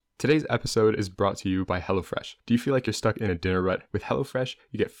Today's episode is brought to you by HelloFresh. Do you feel like you're stuck in a dinner rut? With HelloFresh,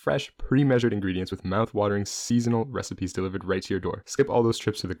 you get fresh, pre-measured ingredients with mouth-watering seasonal recipes delivered right to your door. Skip all those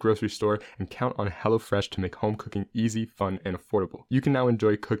trips to the grocery store and count on HelloFresh to make home cooking easy, fun, and affordable. You can now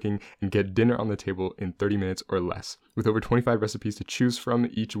enjoy cooking and get dinner on the table in 30 minutes or less. With over 25 recipes to choose from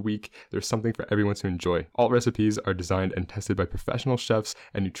each week, there's something for everyone to enjoy. All recipes are designed and tested by professional chefs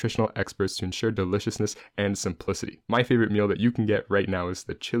and nutritional experts to ensure deliciousness and simplicity. My favorite meal that you can get right now is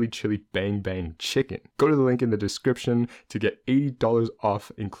the chili bang bang chicken. Go to the link in the description to get $80 off,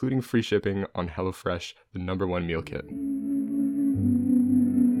 including free shipping on HelloFresh, the #1 meal kit.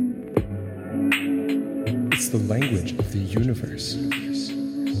 It's the language of the universe.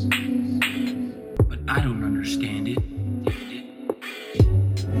 But I don't understand it.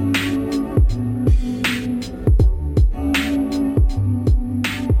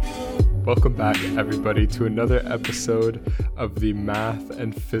 Welcome back, everybody, to another episode of the Math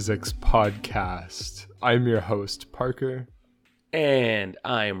and Physics Podcast. I'm your host, Parker. And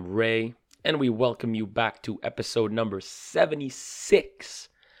I'm Ray, and we welcome you back to episode number 76,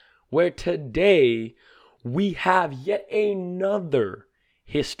 where today we have yet another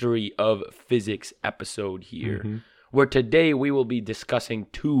history of physics episode here, where today we will be discussing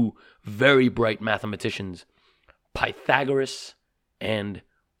two very bright mathematicians, Pythagoras and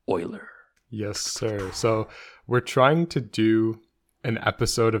Euler. Yes, sir. So we're trying to do an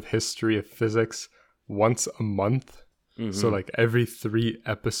episode of History of Physics once a month. So like every 3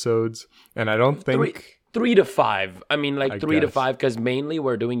 episodes. And I don't think... 3 to 5. I mean, like I 3 to guess. 5, because mainly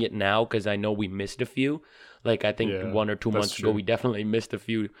we're doing it now because I know we missed a few. Like, I think 1 or 2 months ago, we definitely missed a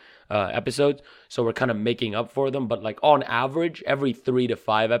few episodes. So we're kind of making up for them. But like on average, every 3 to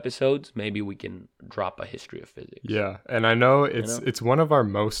 5 episodes, maybe we can drop a history of physics. Yeah, and I know it's one of our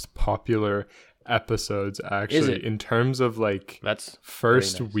most popular episodes, actually. Is it? In terms of like That's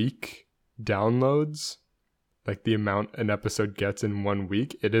first very nice. week downloads, like the amount an episode gets in 1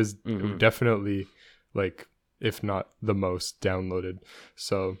 week, it is definitely like, if not the most downloaded.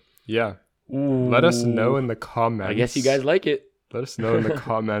 So yeah. Let us know in the comments. I guess you guys like it. Let us know in the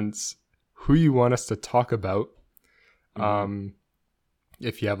comments who you want us to talk about.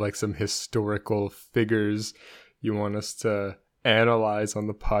 If you have like some historical figures you want us to analyze on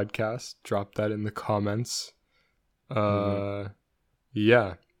the podcast, drop that in the comments.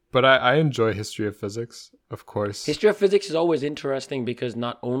 Yeah. But I enjoy history of physics, of course. History of physics is always interesting because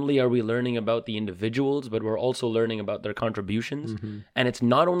not only are we learning about the individuals, but we're also learning about their contributions. And it's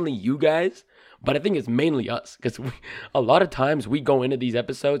not only you guys, but I think it's mainly us. Because a lot of times we go into these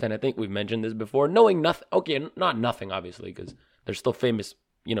episodes, and I think we've mentioned this before, knowing nothing. Okay, not nothing, obviously, because they're still famous,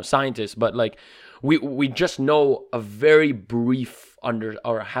 scientists. But like, we just know a very brief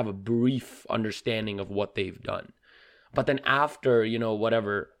have a brief understanding of what they've done. But then after,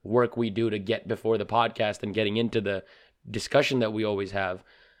 whatever work we do to get before the podcast and getting into the discussion that we always have,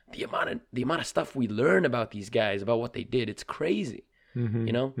 the amount of stuff we learn about these guys, about what they did, it's crazy,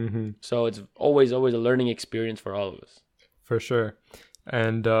 So it's always a learning experience for all of us. For sure.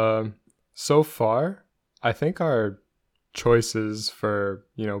 And so far, I think our choices for,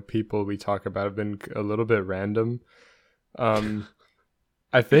 people we talk about have been a little bit random.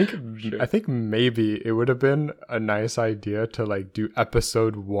 I think maybe it would have been a nice idea to like do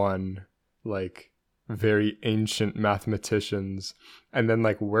episode 1, like very ancient mathematicians, and then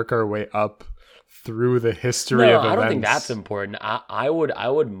like work our way up through the history of events. I don't think that's important. I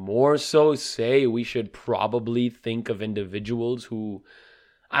would more so say we should probably think of individuals who,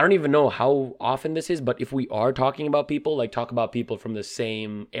 I don't even know how often this is, but if we are talking about people, like talk about people from the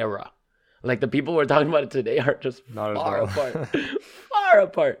same era. Like the people we're talking about today are just far apart. Far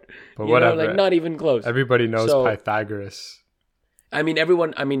apart. But whatever. Like not even close. Everybody knows Pythagoras. I mean,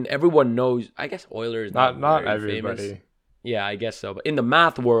 everyone knows. I guess Euler is not everybody. Famous. Yeah, I guess so. But in the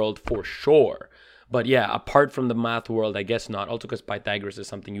math world, for sure. But yeah, apart from the math world, I guess not. Also because Pythagoras is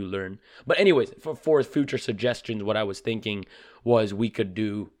something you learn. But anyways, for future suggestions, what I was thinking was we could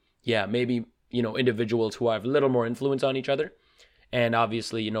do, maybe, individuals who have a little more influence on each other. And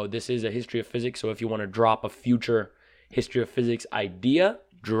obviously, this is a history of physics. So if you want to drop a future history of physics idea,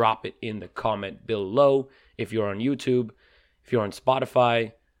 drop it in the comment below. If you're on YouTube, if you're on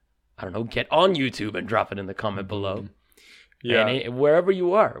Spotify, I don't know, get on YouTube and drop it in the comment below. Yeah. And wherever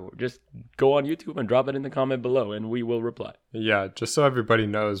you are, just go on YouTube and drop it in the comment below and we will reply. Yeah, just so everybody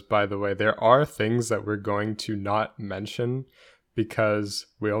knows, by the way, there are things that we're going to not mention because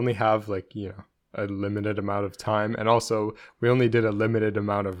we only have a limited amount of time, and also we only did a limited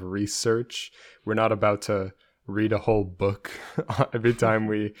amount of research. We're not about to read a whole book every time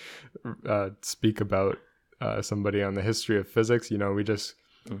we speak about somebody on the history of physics. We just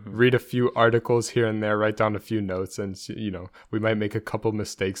read a few articles here and there, write down a few notes, and we might make a couple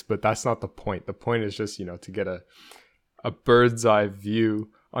mistakes, but that's not the point. The point is just to get a bird's eye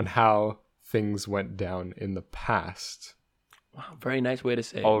view on how things went down in the past. Wow, very nice way to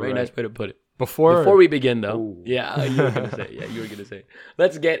say it. All Very right. nice way to put it. Before we begin, though, Ooh. yeah, you were gonna say, it.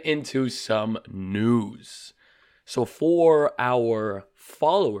 Let's get into some news. So for our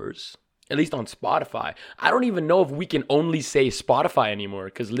followers, at least on Spotify, I don't even know if we can only say Spotify anymore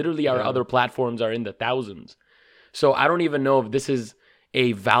because literally our other platforms are in the thousands. So I don't even know if this is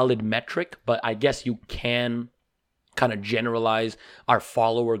a valid metric, but I guess you can kind of generalize our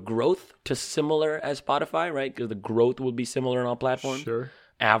follower growth to similar as Spotify, right? Because the growth will be similar on all platforms. Sure.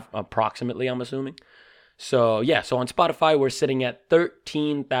 Approximately, I'm assuming. So so on Spotify, we're sitting at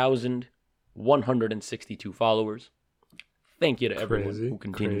 13,162 followers. Thank you to everyone who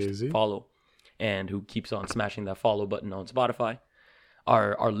continues to follow and who keeps on smashing that follow button on Spotify.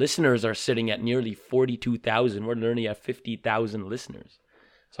 Our listeners are sitting at nearly 42,000. We're nearly at 50,000 listeners.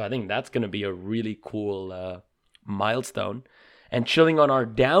 So I think that's going to be a really cool milestone. And chilling on our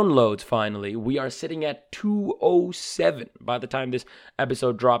downloads, finally, we are sitting at 207. By the time this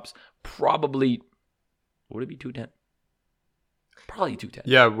episode drops, probably, would it be 210? Probably 210.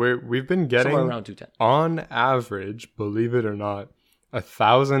 Yeah, we've been getting somewhere around 210. On average, believe it or not,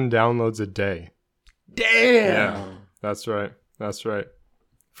 1,000 downloads a day. Damn! Yeah, that's right.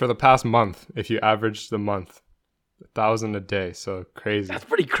 For the past month, if you average the month, 1,000 a day, so crazy. That's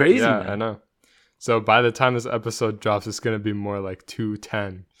pretty crazy, yeah, man. I know. So by the time this episode drops, it's going to be more like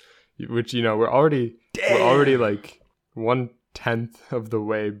 210, which, we're already like 1/10 of the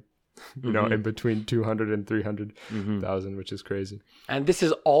way, in between 200 and 300,000, which is crazy. And this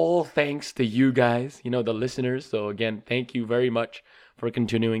is all thanks to you guys, the listeners. So again, thank you very much for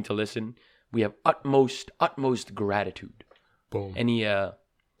continuing to listen. We have utmost gratitude. Boom.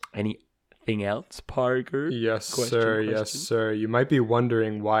 Anything else, Parker? Yes, sir. Yes, sir. You might be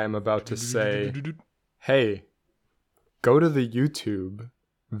wondering why I'm about to say, hey, go to the YouTube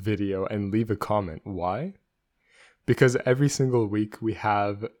video and leave a comment. Why? Because every single week we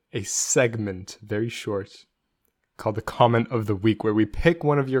have a segment, very short, called the Comment of the Week, where we pick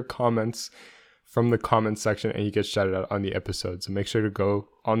one of your comments from the comment section and you get shouted out on the episode. So make sure to go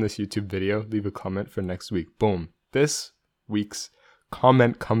on this YouTube video, leave a comment for next week. Boom. This week's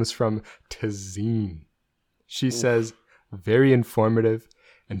comment comes from Tazine. She says, very informative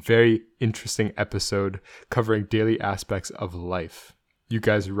and very interesting episode covering daily aspects of life. You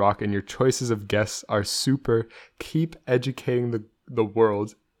guys rock and your choices of guests are super. Keep educating the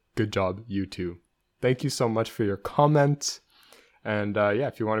world. Good job, you too. Thank you so much for your comment. And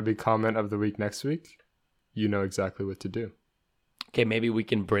if you want to be comment of the week next week, you know exactly what to do. Okay, maybe we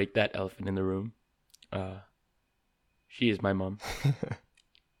can break that elephant in the room. She is my mom.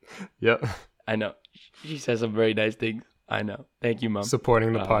 Yep. I know. She says some very nice things. I know. Thank you, Mom.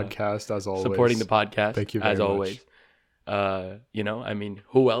 Supporting the podcast as always. Supporting the podcast. Thank you very as much. always.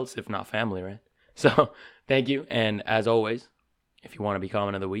 Who else if not family, right? So thank you. And as always, if you want to be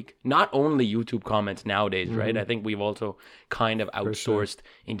comment of the week, not only YouTube comments nowadays, right? I think we've also kind of outsourced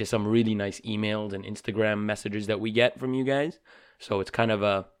into some really nice emails and Instagram messages that we get from you guys. So it's kind of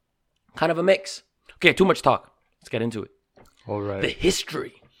a mix. Okay, too much talk. Let's get into it. All right. The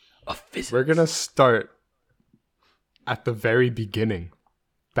history of physics. We're going to start at the very beginning.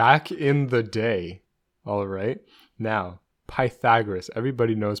 Back in the day. All right. Now, Pythagoras.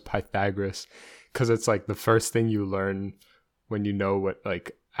 Everybody knows Pythagoras because it's like the first thing you learn when you know what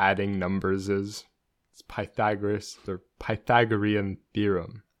like adding numbers is. It's Pythagoras, the Pythagorean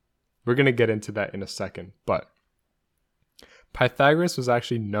theorem. We're going to get into that in a second. But Pythagoras was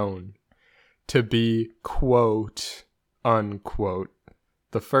actually known to be, quote, unquote,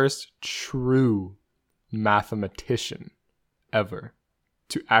 the first true mathematician ever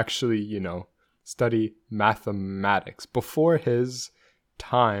to actually, study mathematics. Before his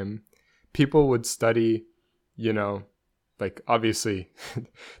time, people would study, like obviously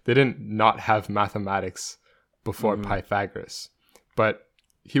they didn't not have mathematics before Pythagoras, but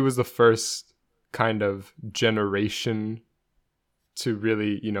he was the first kind of generation to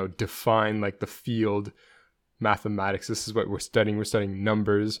really, define like the field mathematics. This is what we're studying. We're studying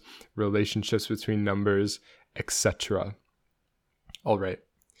numbers, relationships between numbers, etc. All right.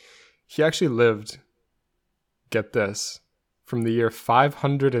 He actually lived, get this, from the year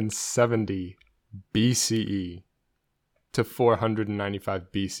 570 BCE to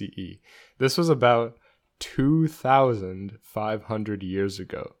 495 BCE. This was about 2,500 years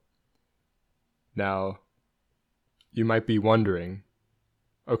ago. Now, you might be wondering,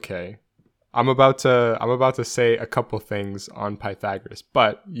 okay, I'm about to say a couple things on Pythagoras,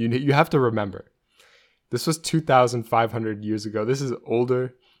 but you have to remember, this was 2,500 years ago. This is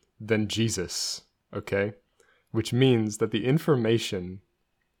older than Jesus, okay? Which means that the information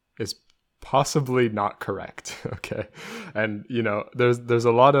is possibly not correct, okay? And, there's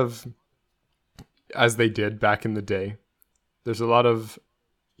a lot of, as they did back in the day, there's a lot of,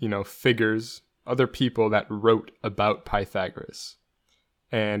 figures, other people that wrote about Pythagoras.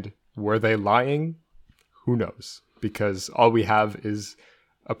 And were they lying? Who knows? Because all we have is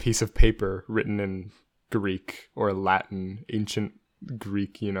a piece of paper written in Greek or Latin, ancient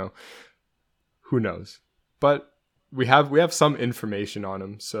Greek, who knows? But we have some information on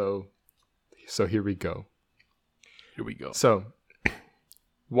him, so here we go. So,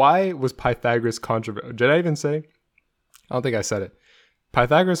 why was Pythagoras controversial? Did I even say? I don't think I said it.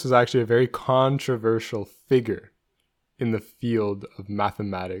 Pythagoras was actually a very controversial figure in the field of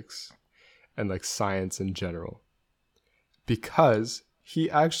mathematics and like science in general, because he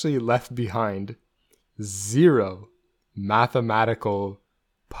actually left behind 0 mathematical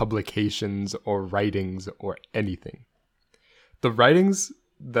publications or writings or anything. The writings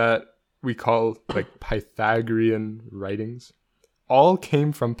that we call like Pythagorean writings all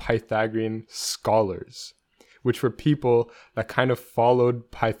came from Pythagorean scholars, which were people that kind of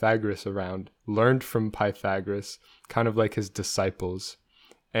followed Pythagoras around, learned from Pythagoras, kind of like his disciples.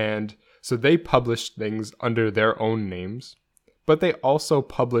 And so they published things under their own names, but they also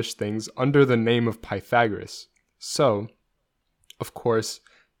published things under the name of Pythagoras. So, of course,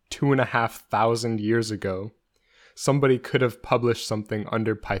 2,500 years ago, somebody could have published something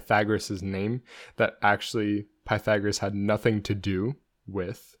under Pythagoras' name that actually Pythagoras had nothing to do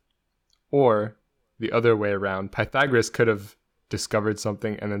with. Or the other way around, Pythagoras could have discovered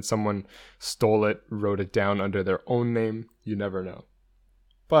something and then someone stole it, wrote it down under their own name. You never know.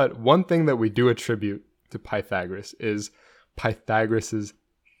 But one thing that we do attribute to Pythagoras is Pythagoras'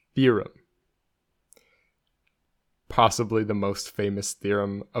 theorem. Possibly the most famous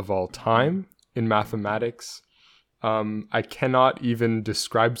theorem of all time in mathematics. I cannot even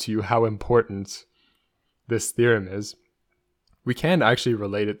describe to you how important this theorem is. We can actually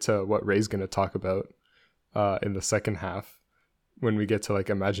relate it to what Ray's going to talk about in the second half when we get to like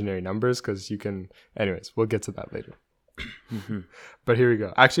imaginary numbers, because anyways, we'll get to that later. But here we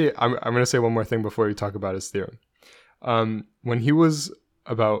go. Actually, I'm going to say one more thing before we talk about his theorem. When he was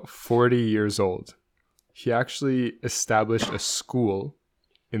about 40 years old, he actually established a school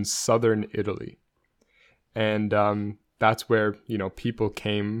in southern Italy. And that's where, people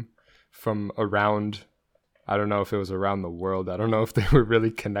came from around. I don't know if it was around the world. I don't know if they were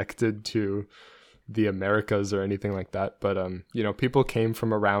really connected to the Americas or anything like that. But, people came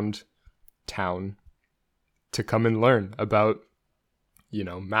from around town to come and learn about,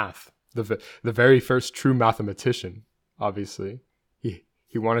 math. The very first true mathematician, obviously.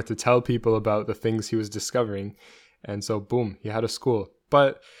 He wanted to tell people about the things he was discovering. And so, boom, he had a school.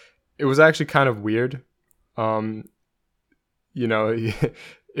 But it was actually kind of weird. He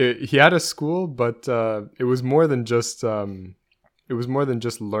had a school, but it was more than just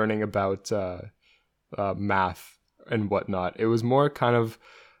learning about math and whatnot. It was more kind of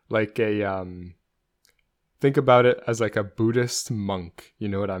like think about it as like a Buddhist monk. You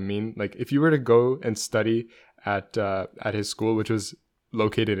know what I mean? Like if you were to go and study at his school, which was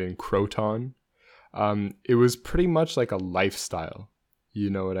located in Croton, it was pretty much like a lifestyle. You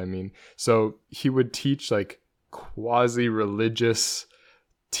know what I mean? So he would teach like quasi-religious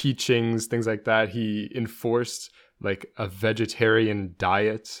teachings, things like that. He enforced like a vegetarian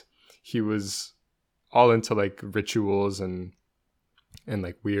diet. He was all into like rituals and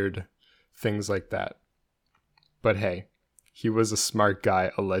like weird things like that. But hey, he was a smart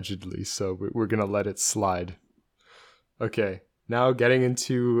guy, allegedly, so we're gonna let it slide. Okay, now getting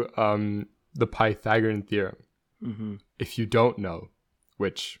into the Pythagorean theorem. Mm-hmm. If you don't know,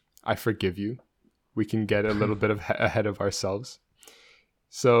 which I forgive you, we can get a little bit ahead of ourselves.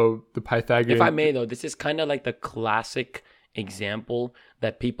 So the Pythagorean... If I may, though, this is kind of like the classic example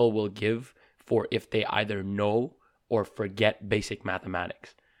that people will give for if they either know or forget basic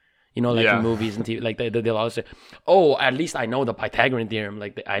mathematics. In movies and TV, like they'll always say, "Oh, at least I know the Pythagorean theorem.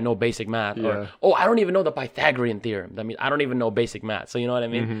 Like I know basic math." Yeah. Or, "Oh, I don't even know the Pythagorean theorem. I mean, I don't even know basic math." So you know what I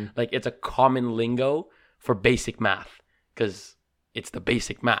mean? Mm-hmm. Like it's a common lingo for basic math because it's the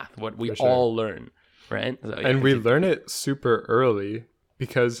basic math, what we all learn, right? So, and we learn it super early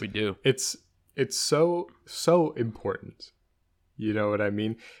because we do. It's so important. You know what I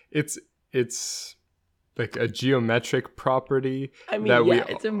mean? It's like a geometric property. I mean,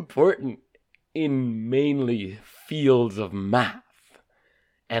 it's important in mainly fields of math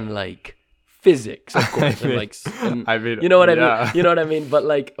and like physics, of course. You know what I mean? You know what I mean? But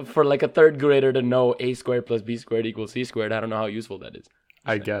like for like a third grader to know a squared plus b squared equals c squared, I don't know how useful that is.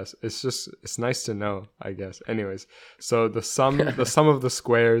 I guess it's nice to know, I guess. Anyways, so the sum of the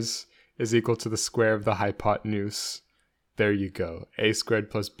squares is equal to the square of the hypotenuse. There you go. A squared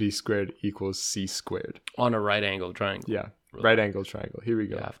plus b squared equals c squared. On a right angle triangle. Yeah, right angle triangle. Here we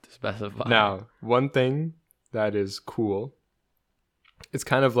go. You have to specify. Now, one thing that is cool, it's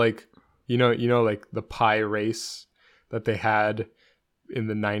kind of like, you know, like the pi race that they had in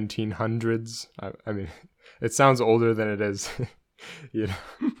the 1900s. I mean, it sounds older than it is.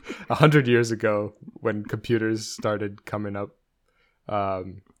 100 years ago when computers started coming up,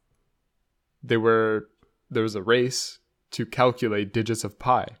 there was a race to calculate digits of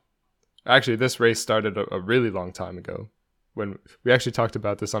pi. Actually, this race started a really long time ago, when we actually talked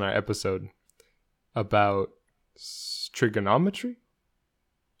about this on our episode about trigonometry.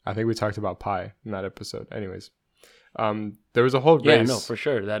 I think we talked about pi in that episode. Anyways, there was a whole race. Yeah, no, for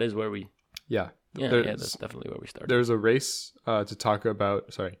sure. That is where we... Yeah. That's definitely where we started. There's a race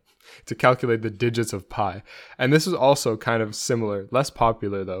to calculate the digits of pi. And this is also kind of similar, less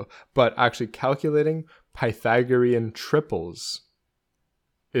popular though, but actually calculating Pythagorean triples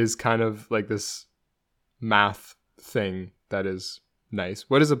is kind of like this math thing that is nice.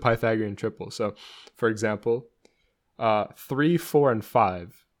 What is a Pythagorean triple? So, for example, 3, 4, and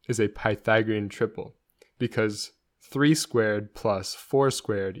 5 is a Pythagorean triple because 3 squared plus 4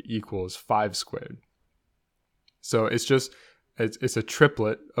 squared equals 5 squared. So it's a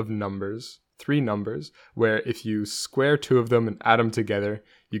triplet of numbers, 3 numbers, where if you square 2 of them and add them together,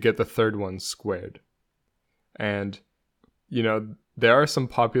 you get the third one squared. And, there are some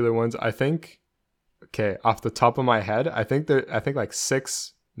popular ones. I think, off the top of my head, I think like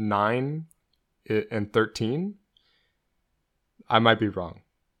 6, 9, and 13. I might be wrong.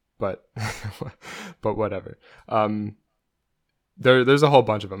 But whatever. There's a whole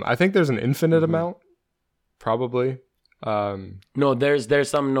bunch of them. I think there's an infinite amount, probably. No, there's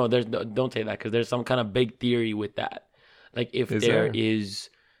some. No, don't say that because there's some kind of big theory with that. Like if there is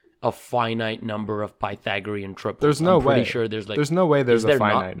a finite number of Pythagorean triples, there's no way. I'm pretty sure there's like. There's no way there's a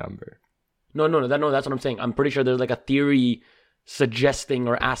finite number. No, that's what I'm saying. I'm pretty sure there's like a theory suggesting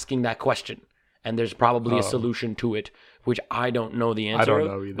or asking that question, and there's probably a solution to it. Which I don't know the answer. I don't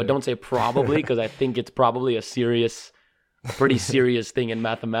know either. But don't say probably because I think it's probably a pretty serious thing in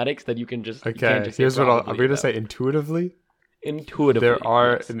mathematics that you can just. Okay, you can't just here's what I'm going to say intuitively. There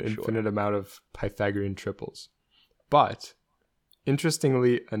are an infinite amount of Pythagorean triples. But,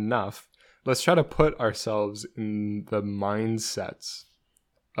 interestingly enough, let's try to put ourselves in the mindsets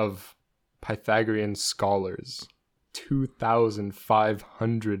of Pythagorean scholars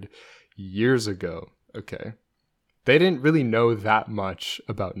 2,500 years ago. Okay. They didn't really know that much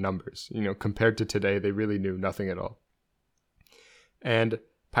about numbers. Compared to today, they really knew nothing at all. And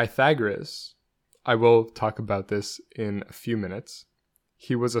Pythagoras, I will talk about this in a few minutes.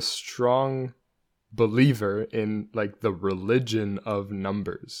 He was a strong believer in like the religion of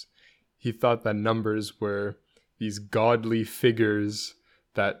numbers. He thought that numbers were these godly figures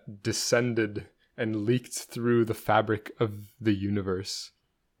that descended and leaked through the fabric of the universe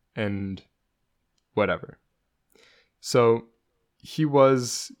and whatever. So he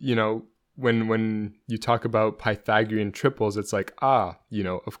was, when you talk about Pythagorean triples, it's like,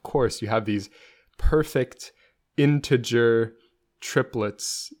 of course you have these perfect integer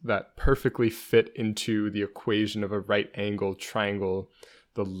triplets that perfectly fit into the equation of a right angle triangle,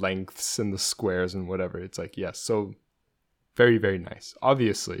 the lengths and the squares and whatever. It's like, yes, so very, very nice.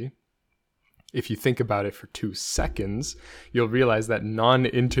 Obviously, if you think about it for 2 seconds, you'll realize that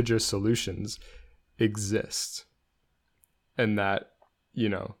non-integer solutions exist. And that,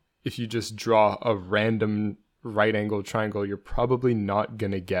 if you just draw a random right angle triangle, you're probably not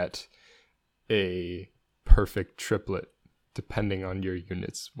going to get a perfect triplet depending on your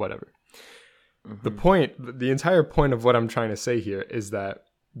units, whatever. Mm-hmm. The entire point of what I'm trying to say here is that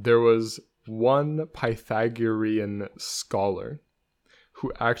there was one Pythagorean scholar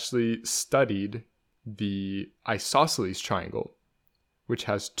who actually studied the isosceles triangle, which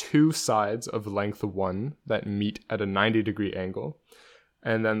has 2 sides of length 1 that meet at a 90-degree angle.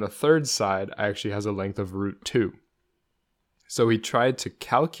 And then the third side actually has a length of root 2. So he tried to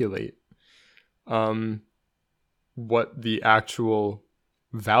calculate what the actual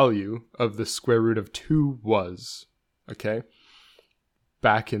value of the square root of 2 was. Okay?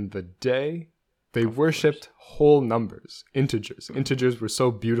 Back in the day, they worshipped whole numbers, integers. Integers were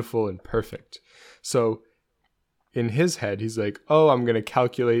so beautiful and perfect. So in his head, he's like, I'm going to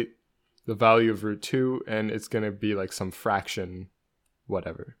calculate the value of root 2, and it's going to be like some fraction,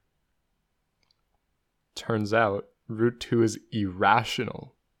 whatever. turns out root 2 is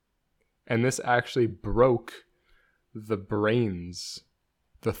irrational. And this actually broke the brains,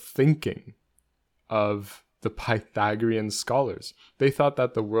 the thinking of the Pythagorean scholars. They thought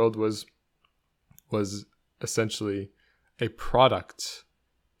that the world was essentially a product,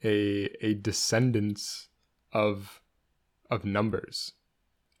 a descendant of numbers.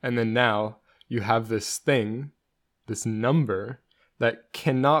 And then now you have this thing, this number, that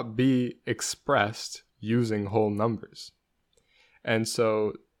cannot be expressed using whole numbers. And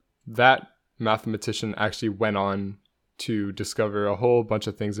so that mathematician actually went on to discover a whole bunch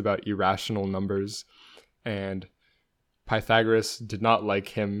of things about irrational numbers. And Pythagoras did not like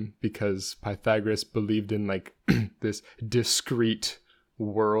him because Pythagoras believed in like this discrete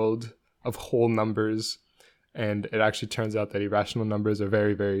world of whole numbers. And it actually turns out that irrational numbers are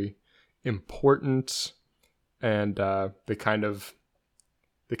very, very important. And they kind of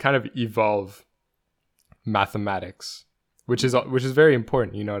evolve mathematics, which is very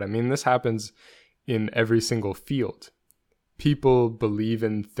important. You know what I mean? This happens in every single field. People believe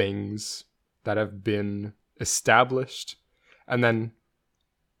in things that have been established, and then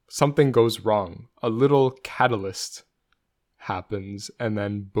something goes wrong. A little catalyst happens, and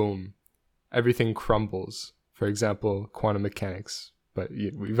then boom, everything crumbles. For example, quantum mechanics. But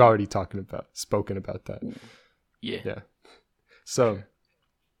we've already spoken about that. Yeah. So,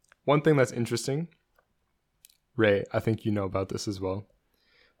 one thing that's interesting, Ray, I think you know about this as well,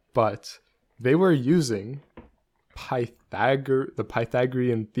 but they were using the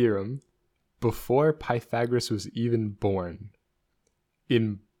Pythagorean theorem before Pythagoras was even born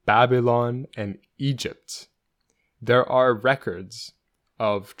in Babylon and Egypt. There are records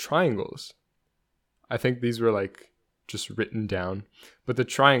of triangles. I think these were like just written down, but the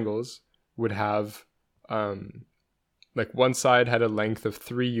triangles would have like one side had a length of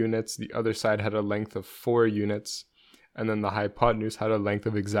 3 units, the other side had a length of 4 units, and then the hypotenuse had a length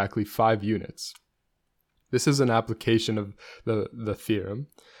of exactly 5 units. This is an application of the theorem.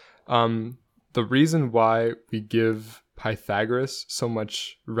 The reason why we give Pythagoras so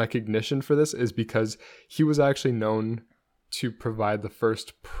much recognition for this is because he was actually known to provide the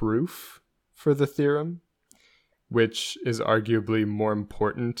first proof for the theorem, which is arguably more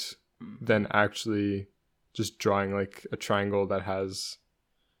important than actually just drawing like a triangle that has,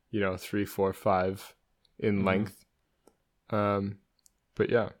 3, 4, 5 in length. But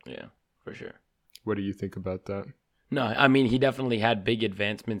yeah, for sure. What do you think about that? No, I mean, he definitely had big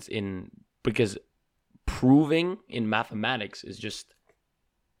advancements because proving in mathematics is just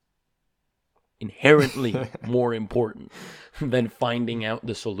inherently more important than finding out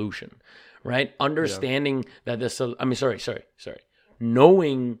the solution, right? Understanding that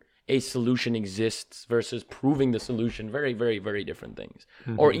knowing a solution exists versus proving the solution, very, very, very different things.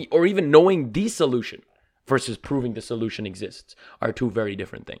 Mm-hmm. Or even knowing the solution versus proving the solution exists are two very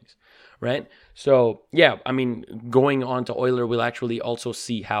different things, right? So, yeah, I mean, going on to Euler, we'll actually also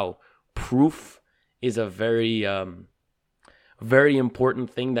see how proof is a very, very important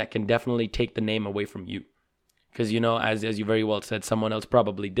thing that can definitely take the name away from you. Because, as you very well said, someone else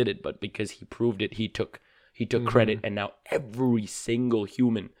probably did it, but because he proved it, he took credit, and now every single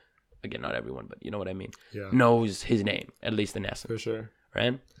human, again, not everyone, but you know what I mean, knows his name, at least in essence. For sure.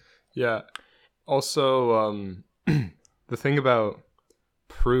 Right? Yeah. Also, the thing about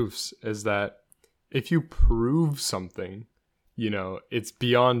proofs is that if you prove something, it's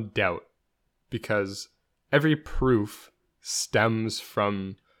beyond doubt, because every proof stems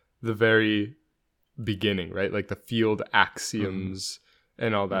from the very beginning, right? Like the field axioms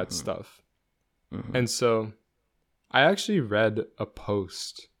and all that stuff. Mm-hmm. And so I actually read a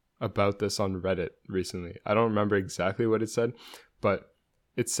post about this on Reddit recently. I don't remember exactly what it said, but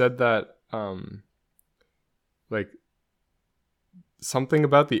it said that like something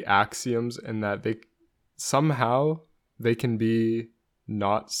about the axioms, and that they can be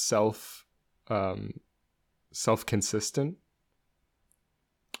not self-consistent.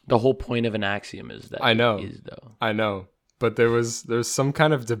 The whole point of an axiom is that I know. But there's some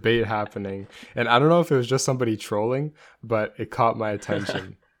kind of debate happening, and I don't know if it was just somebody trolling, but it caught my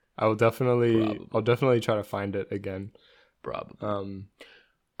attention. I'll definitely try to find it again. Probably.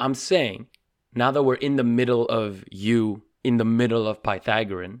 I'm saying, now that we're in the middle of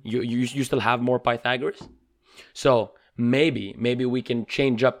Pythagorean, you still have more Pythagoras? So maybe we can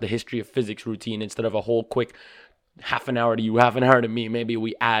change up the history of physics routine. Instead of a whole quick half an hour to you, half an hour to me, maybe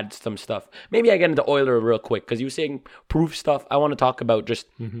we add some stuff. Maybe I get into Euler real quick, because you were saying proof stuff. I want to talk about just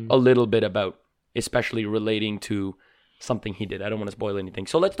a little bit about, especially relating to something he did. I don't want to spoil anything.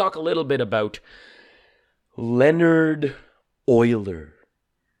 So let's talk a little bit about Leonard Euler.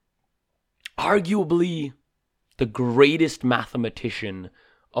 arguably the greatest mathematician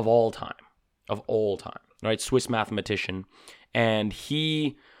of all time, right? Swiss mathematician. And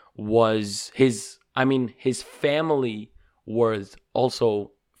he was his family was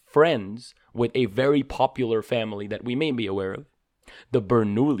also friends with a very popular family that we may be aware of, the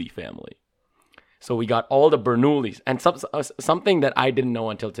Bernoulli family. So we got all the Bernoullis, and something that I didn't know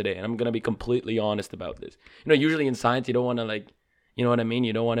until today, and I'm going to be completely honest about this. Usually in science, you don't want to you know what I mean?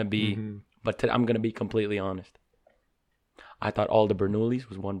 You don't want to be, but I'm going to be completely honest. I thought all the Bernoullis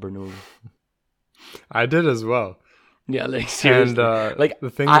was one Bernoulli. I did as well. Yeah, seriously. And the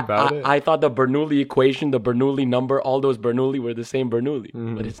thing about it, I thought the Bernoulli equation, the Bernoulli number, all those Bernoulli were the same Bernoulli,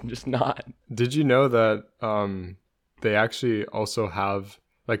 but it's just not. Did you know that they actually also have,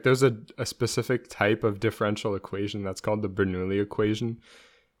 there's a specific type of differential equation that's called the Bernoulli equation?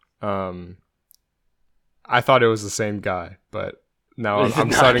 I thought it was the same guy, but now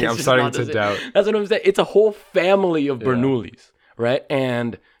I'm starting to doubt. That's what I'm saying. It's a whole family of Bernoullis, right?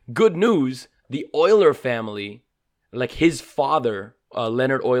 And good news, the Euler family, his father,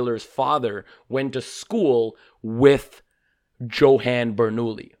 Leonhard Euler's father, went to school with Johann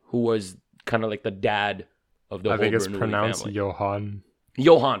Bernoulli, who was kind of the dad of the whole Bernoulli family. I think it's pronounced Johann.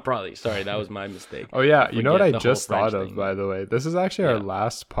 Johann, probably. Sorry, that was my mistake. Oh, yeah. You know what I just thought of, by the way? This is actually our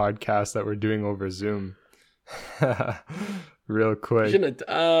last podcast that we're doing over Zoom. Real quick.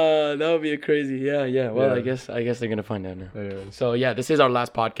 That would be a crazy. Yeah. Well, I guess they're going to find out now. Anyways. So, this is our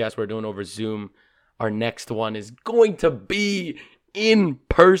last podcast we're doing over Zoom. Our next one is going to be in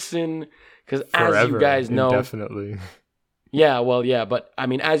person because, as you guys know, definitely. Yeah, but I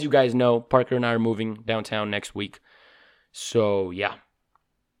mean, as you guys know, Parker and I are moving downtown next week, so yeah,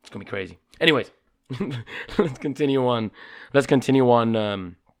 it's gonna be crazy. Anyways, let's continue on.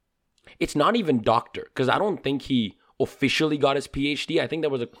 It's not even doctor because I don't think he officially got his PhD. I think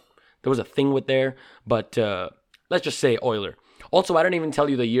there was a thing with there, but let's just say Euler. Also, I didn't even tell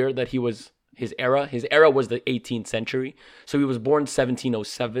you the year that he was. His era was the 18th century. So he was born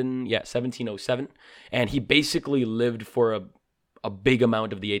 1707. Yeah, 1707. And he basically lived for a big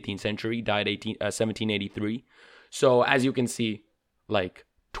amount of the 18th century. Died 1783. So as you can see,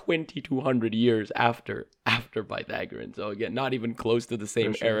 2,200 years after Pythagoras. So again, not even close to the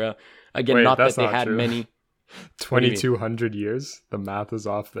same era. Again, Wait, not that they not had true. many. 2,200 years? The math is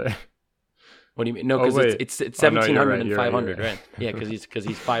off there. What do you mean? No, because it's 1700 and 500, right. right? Yeah, because he's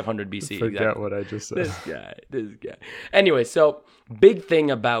 500 BC. Forget exactly. what I just said. This guy. Anyway, so big thing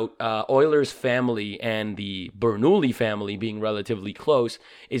about Euler's family and the Bernoulli family being relatively close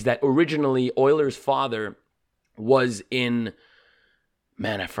is that originally Euler's father was in,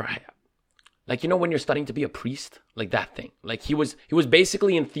 I forgot. When you're studying to be a priest, that thing. He was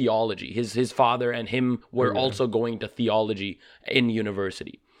basically in theology. His father and him were also going to theology in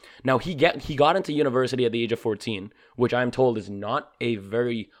university. Now, he got into university at the age of 14, which I'm told is not a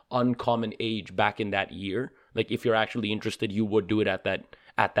very uncommon age back in that year. If you're actually interested, you would do it at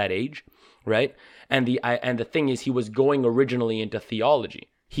that age, right? And the thing is, he was going originally into theology.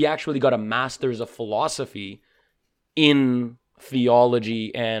 He actually got a master's of philosophy in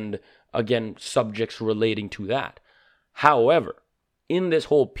theology and, again, subjects relating to that. However, in this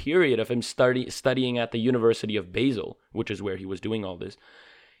whole period of him studying at the University of Basel, which is where he was doing all this,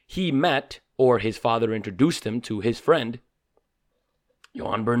 he met, or his father introduced him to his friend,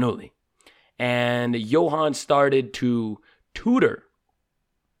 Johann Bernoulli. And Johann started to tutor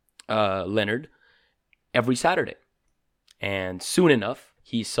Leonhard every Saturday. And soon enough,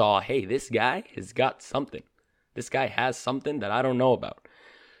 he saw, hey, this guy has got something. This guy has something that I don't know about.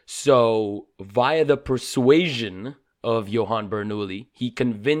 So via the persuasion of Johann Bernoulli, he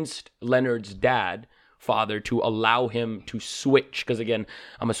convinced Leonhard's father to allow him to switch, because again,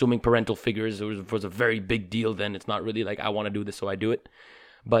 I'm assuming parental figures was a very big deal then. It's not really I want to do this, so I do it.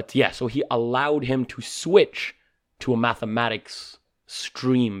 But yeah, so he allowed him to switch to a mathematics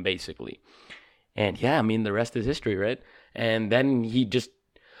stream, basically. And yeah, the rest is history, right? And then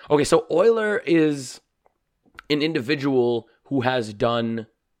so Euler is an individual who has done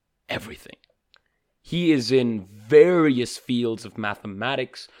everything. He is in various fields of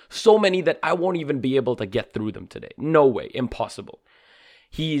mathematics, so many that I won't even be able to get through them today. No way, impossible.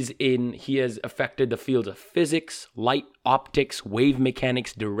 He has affected the fields of physics, light, optics, wave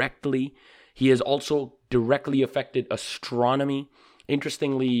mechanics directly. He has also directly affected astronomy.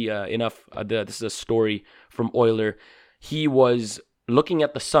 Interestingly enough, this is a story from Euler. He was looking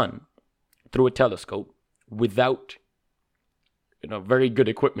at the sun through a telescope without very good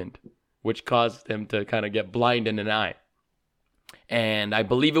equipment, which caused him to kind of get blind in an eye. And I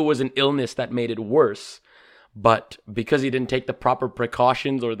believe it was an illness that made it worse. But because he didn't take the proper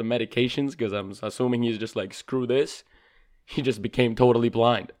precautions or the medications, because I'm assuming he's just like, screw this, he just became totally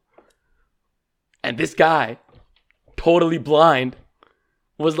blind. And this guy, totally blind,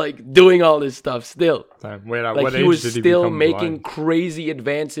 was like doing all this stuff still. Wait, at like what he age was did he still become making blind? crazy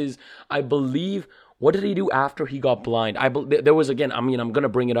advances. I believe. What did he do after he got blind? There was, again, I'm going to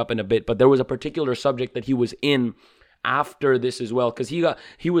bring it up in a bit, but there was a particular subject that he was in after this as well, because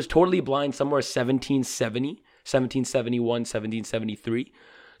he was totally blind somewhere 1770, 1771, 1773.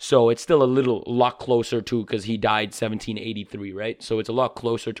 So it's still a lot closer to, because he died 1783, right? So it's a lot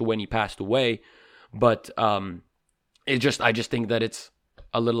closer to when he passed away. But I just think that it's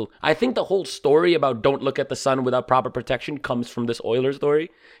a little. I think the whole story about don't look at the sun without proper protection comes from this Euler story,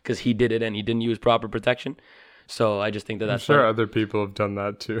 because he did it and he didn't use proper protection. So I just think that that's I'm sure funny. other people have done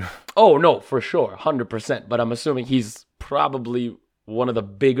that too. Oh no, for sure, 100%. But I'm assuming he's probably one of the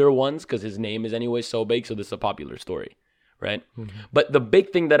bigger ones, because his name is anyway so big. So this is a popular story, right? Mm-hmm. But the big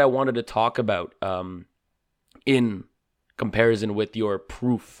thing that I wanted to talk about, in comparison with your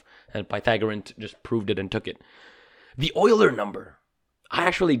proof, and Pythagoras just proved it and took it, the Euler number. I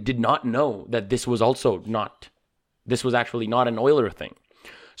actually did not know that this was actually not an Euler thing.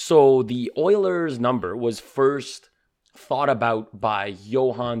 So the Euler's number was first thought about by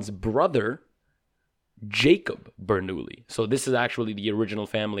Johann's brother, Jacob Bernoulli. So this is actually the original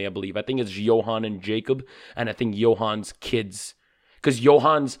family, I believe. I think it's Johann and Jacob, and I think Johann's kids, because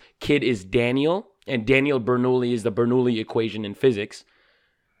Johann's kid is Daniel, and Daniel Bernoulli is the Bernoulli equation in physics.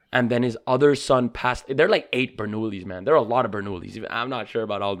 And then his other son passed. They're like 8 Bernoullis, man. There are a lot of Bernoullis. I'm not sure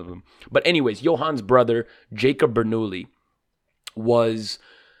about all of them. But anyways, Johann's brother, Jacob Bernoulli, was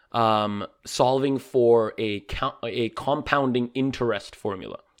solving for a compounding interest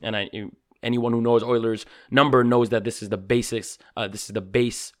formula. And anyone who knows Euler's number knows that this is the basis. This is the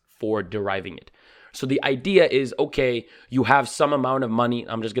base for deriving it. So the idea is, okay, you have some amount of money.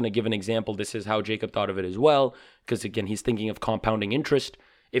 I'm just going to give an example. This is how Jacob thought of it as well, because again, he's thinking of compounding interest.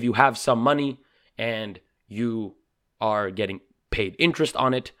 If you have some money and you are getting paid interest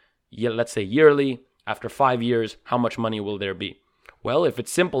on it, let's say yearly, after 5 years, how much money will there be? Well, if it's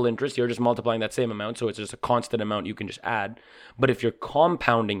simple interest, you're just multiplying that same amount, so it's just a constant amount you can just add. But if you're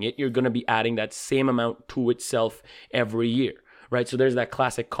compounding it, you're going to be adding that same amount to itself every year, right? So there's that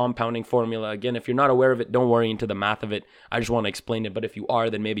classic compounding formula. Again, if you're not aware of it, don't worry into the math of it. I just want to explain it, but if you are,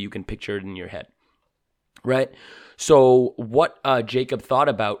 then maybe you can picture it in your head, right? So what Jacob thought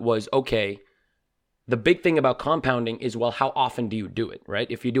about was, okay, the big thing about compounding is, well, how often do you do it, right?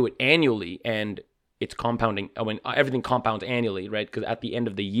 If you do it annually and it's compounding, everything compounds annually, right? Because at the end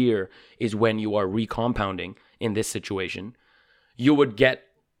of the year is when you are recompounding in this situation, you would get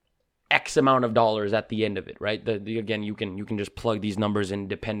X amount of dollars at the end of it, right? Again, you can just plug these numbers in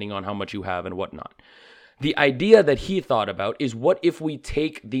depending on how much you have and whatnot. The idea that he thought about is, what if we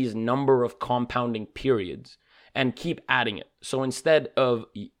take these number of compounding periods and keep adding it? So instead of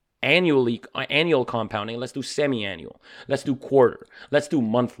annual compounding, let's do semi-annual. Let's do quarter. Let's do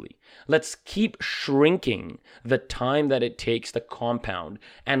monthly. Let's keep shrinking the time that it takes to compound,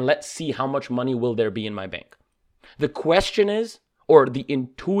 and let's see how much money will there be in my bank. The question is, or the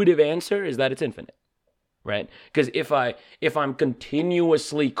intuitive answer is, that it's infinite, right? Because if I'm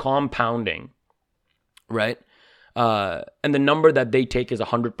continuously compounding, right, and the number that they take is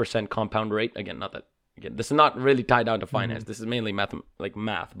 100% compound rate, again, this is not really tied down to finance. Mm-hmm. This is mainly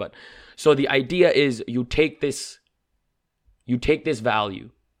math. But so the idea is, you take this value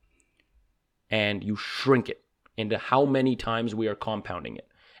and you shrink it into how many times we are compounding it,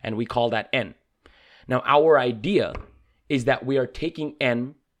 and we call that n. Now, our idea is that we are taking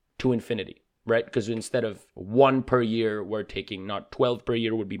n to infinity, right? Because instead of 1 per year, we're taking, not 12 per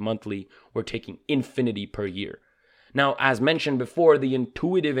year would be monthly, we're taking infinity per year. Now, as mentioned before, the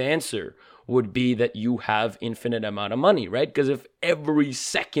intuitive answer would be that you have infinite amount of money, right? Because if every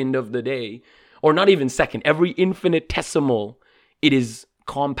second of the day, or not even second, every infinitesimal, it is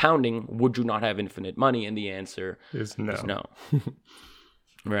compounding, would you not have infinite money? And the answer is no.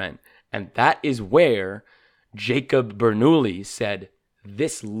 Right. And that is where Jacob Bernoulli said,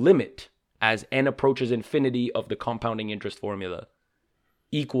 this limit, as n approaches infinity of the compounding interest formula,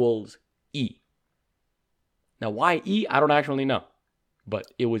 equals E. Now, why E? I don't actually know, but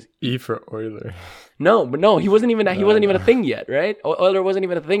it was E for Euler. No, he wasn't even a thing yet, right? Euler wasn't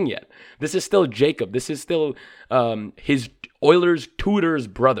even a thing yet. This is still Jacob. This is still his Euler's tutor's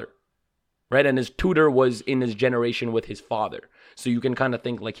brother, right? And his tutor was in his generation with his father, so you can kind of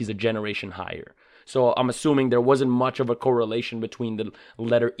think like he's a generation higher. So I'm assuming there wasn't much of a correlation between the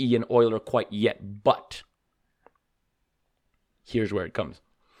letter E and Euler quite yet, but here's where it comes.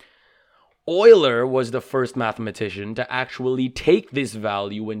 Euler was the first mathematician to actually take this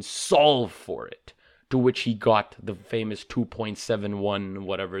value and solve for it, to which he got the famous 2.71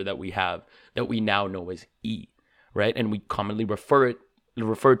 whatever that we have, that we now know as E, right? And we commonly refer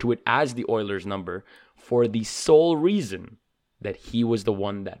to it as the Euler's number for the sole reason that he was the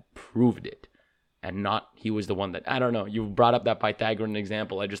one that proved it, and not he was the one that, I don't know, you brought up that Pythagorean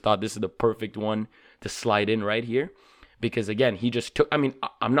example. I just thought this is the perfect one to slide in right here. Because again, he just took, I mean,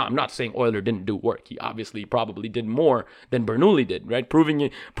 I'm not saying Euler didn't do work. He obviously probably did more than Bernoulli did, right? Proving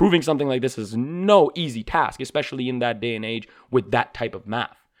something like this is no easy task, especially in that day and age with that type of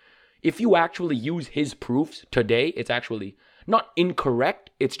math. If you actually use his proofs today, it's actually not incorrect.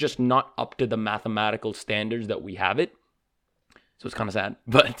 It's just not up to the mathematical standards that we have it. So it's kind of sad,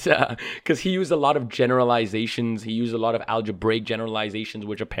 but because he used a lot of generalizations, he used a lot of algebraic generalizations,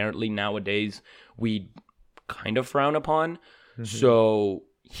 which apparently nowadays we kind of frown upon. So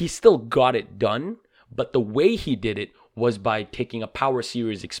he still got it done, but the way he did it was by taking a power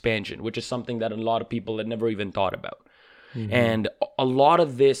series expansion, which is something that a lot of people had never even thought about. And a lot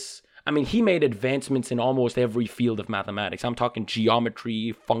of this, I mean, he made advancements in almost every field of mathematics. I'm talking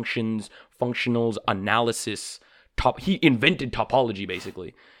geometry, functions, functionals, analysis. He invented topology,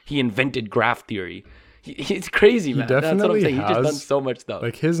 basically. He invented graph theory. It's crazy, man. That's what I'm saying. He just done so much stuff.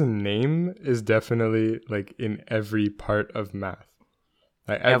 Like, his name is definitely like in every part of math.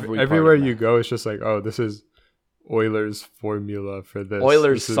 Like everywhere you go, it's just like, oh, this is Euler's formula for this.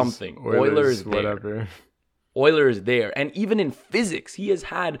 Euler's this something. Euler's whatever. There. Euler is there. And even in physics, he has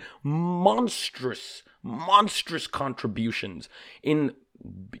had monstrous contributions. In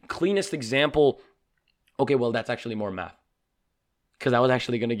cleanest example, okay, well, that's actually more math. Because I was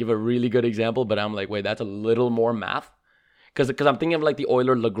actually going to give a really good example, but I'm like, wait, that's a little more math. Because I'm thinking of like the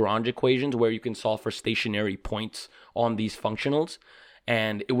Euler-Lagrange equations where you can solve for stationary points on these functionals.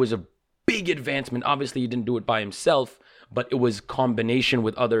 And it was a big advancement. Obviously, he didn't do it by himself, but it was combination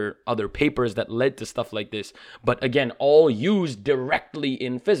with other papers that led to stuff like this. But again, all used directly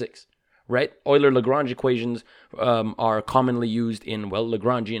in physics, right? Euler-Lagrange equations are commonly used in, well,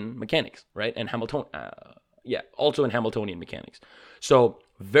 Lagrangian mechanics, right? And also in Hamiltonian mechanics. So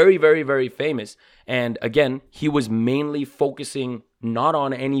very, very, very famous. And again, he was mainly focusing not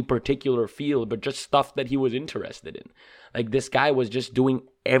on any particular field, but just stuff that he was interested in. Like, this guy was just doing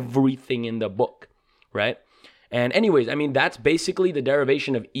everything in the book, right? And anyways, I mean, that's basically the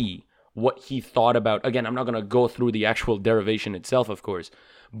derivation of E, what he thought about. Again, I'm not going to go through the actual derivation itself, of course,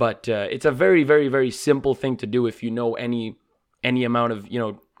 but it's a very, very, very simple thing to do if you know any amount of,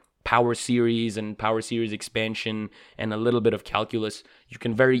 power series and power series expansion and a little bit of calculus. You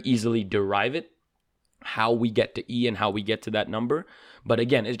can very easily derive it, how we get to E and how we get to that number. But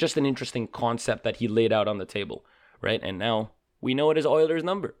again, it's just an interesting concept that he laid out on the table, right? And now we know it as Euler's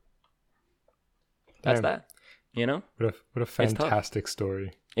number. That's that, What a fantastic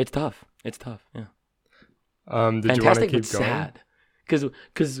story. It's tough, yeah. Did Fantastic, you want to keep but going? sad.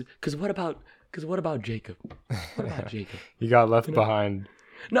 Because what about Jacob? What about Jacob? He got left behind.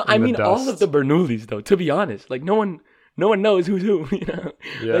 No, I mean, all dust. of the Bernoullis, though, to be honest. Like, no one knows who's who, Yeah.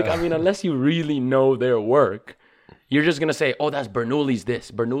 Like, I mean, unless you really know their work, you're just going to say, oh, that's Bernoulli's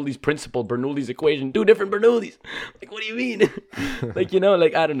this, Bernoulli's principle, Bernoulli's equation, 2 different Bernoullis. Like, what do you mean?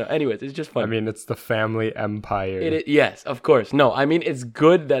 Like, I don't know. Anyways, it's just fun. I mean, it's the family empire. Yes, of course. No, I mean, it's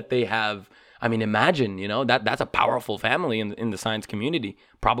good that they have, I mean, imagine, that's a powerful family in the science community.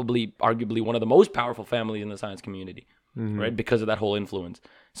 Probably, arguably, one of the most powerful families in the science community. Right? Because of that whole influence.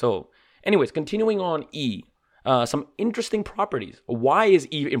 So, anyways, continuing on E, some interesting properties. Why is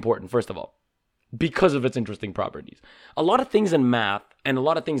E important, first of all? Because of its interesting properties. A lot of things in math and a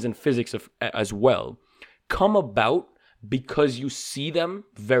lot of things in physics as well come about because you see them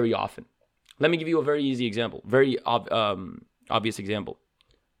very often. Let me give you a very easy example, very obvious example.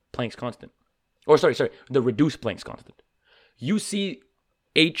 Planck's constant. Or sorry, the reduced Planck's constant. You see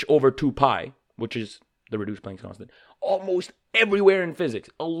h over 2 pi, which is the reduced Planck's constant, almost everywhere in physics,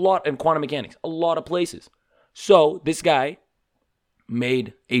 a lot in quantum mechanics, a lot of places. So this guy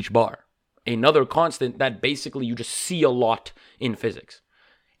made h bar, another constant that basically you just see a lot in physics.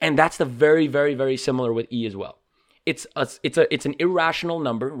 And that's the very, very, very similar with E as well. It's an irrational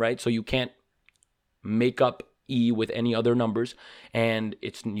number, right? So you can't make up E with any other numbers, and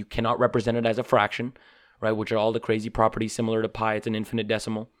you cannot represent it as a fraction, right? Which are all the crazy properties similar to pi. It's an infinite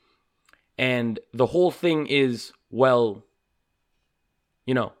decimal. And the whole thing is, well,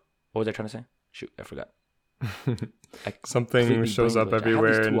 what was I trying to say? Shoot, I forgot. Something shows up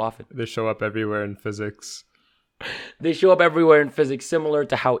everywhere. Too often. They show up everywhere in physics. They show up everywhere in physics, similar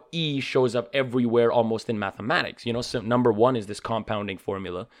to how E shows up everywhere almost in mathematics. So number 1 is this compounding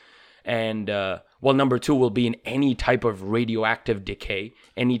formula. And number 2 will be in any type of radioactive decay,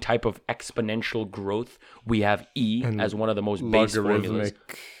 any type of exponential growth. We have E as one of the most base formulas.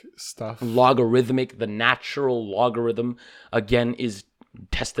 Stuff. Logarithmic, the natural logarithm, again, is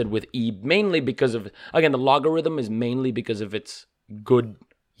tested with E mainly because of, again, the logarithm is mainly because of its good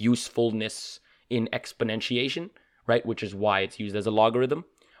usefulness in exponentiation, right? Which is why it's used as a logarithm.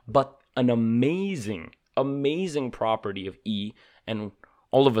 But an amazing property of E, and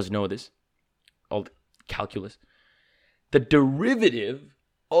all of us know this, all calculus, the derivative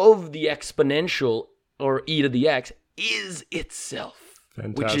of the exponential, or e to the x, is itself.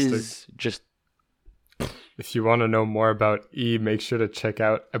 Fantastic. Which is just... If you want to know more about E, make sure to check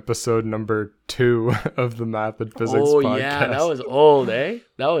out episode number 2 of the Math and Physics podcast. Oh yeah, that was old, eh?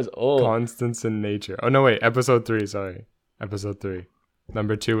 That was old. Constants in Nature. Oh no, wait, episode 3, sorry. Episode 3.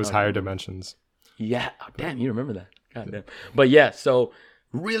 Number 2 was Higher Dimensions. Yeah, oh, damn, you remember that. God damn. But yeah, so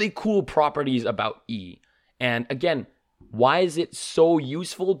really cool properties about E. And again, why is it so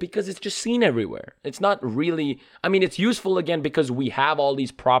useful? Because it's just seen everywhere. It's not really, I mean, it's useful again because we have all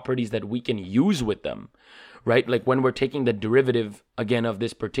these properties that we can use with them, right? Like when we're taking the derivative again of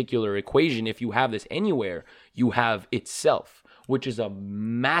this particular equation, if you have this anywhere, you have itself, which is a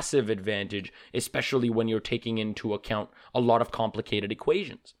massive advantage, especially when you're taking into account a lot of complicated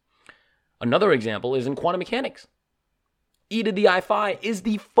equations. Another example is in quantum mechanics. E to the I phi is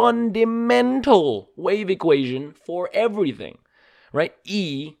the fundamental wave equation for everything, right?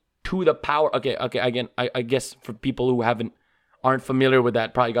 E to the power. Okay. Again, I guess for people who aren't familiar with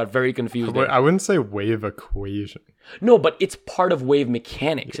that, probably got very confused. I wouldn't say wave equation. No, but it's part of wave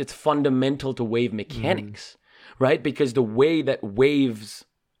mechanics. It's fundamental to wave mechanics, right? Because the way that wave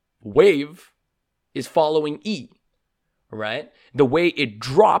is following E, right? The way it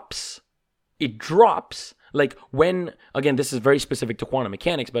drops. Like when, again, this is very specific to quantum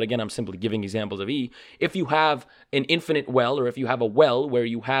mechanics, but again, I'm simply giving examples of E. If you have an infinite well, or if you have a well where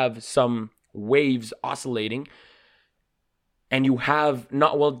you have some waves oscillating, and you have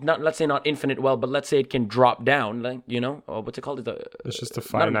let's say not infinite well, but let's say it can drop down, like, what's it called? It's just a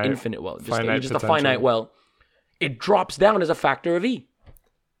finite, not an infinite well, just a finite well. It drops down as a factor of E.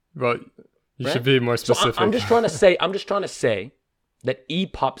 Well, you should be more specific. So I'm just trying to say that E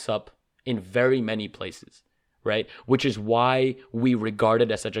pops up in very many places, right? Which is why we regard it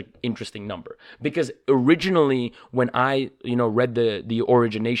as such an interesting number. Because originally, when I, read the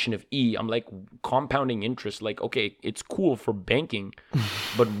origination of E, I'm like, compounding interest, like, okay, it's cool for banking,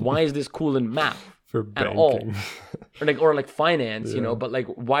 but why is this cool in math? For banking. At all? or like finance, but like,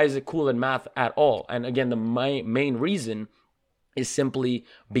 why is it cool in math at all? And again, the main reason is simply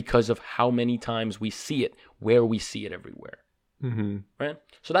because of how many times we see it, where we see it everywhere. Mm-hmm. Right?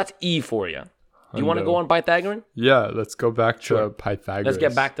 So that's E for you. Do you want to go on Pythagorean? Yeah, let's go back to Pythagoras. Let's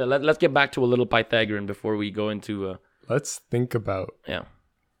get back to a little Pythagorean before we go into Let's think about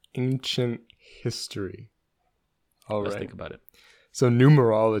ancient history. Let's think about it. So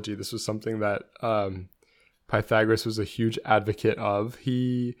numerology, this was something that Pythagoras was a huge advocate of.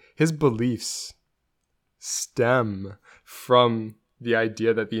 His beliefs stem from the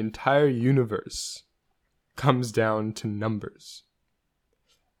idea that the entire universe comes down to numbers.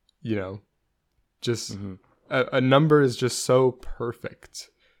 Just a number is just so perfect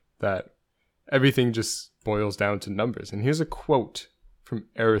that everything just boils down to numbers. And here's a quote from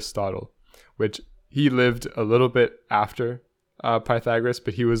Aristotle, which he lived a little bit after Pythagoras,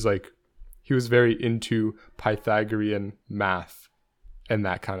 but he was very into Pythagorean math and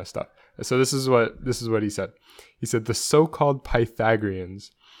that kind of stuff. So this is what he said. He said, the so-called Pythagoreans,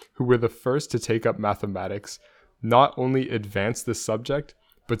 who were the first to take up mathematics, not only advanced the subject,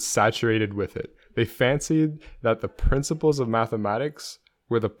 but saturated with it. They fancied that the principles of mathematics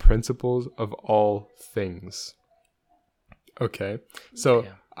were the principles of all things. Okay, so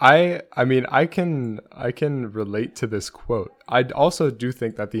I can relate to this quote. I also do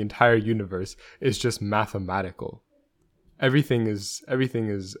think that the entire universe is just mathematical. Everything is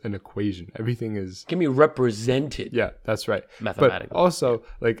an equation. Everything can be represented. Yeah, that's right. Mathematically. But also,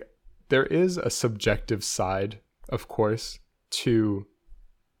 like, there is a subjective side, of course, to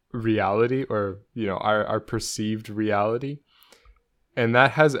reality, or our perceived reality, and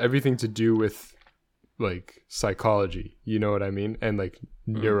that has everything to do with like psychology, you know what I mean, and like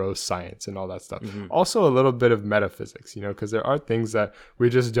neuroscience and all that stuff. Also a little bit of metaphysics, because there are things that we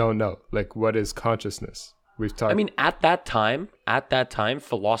just don't know, like what is consciousness. We've talked, I mean, at that time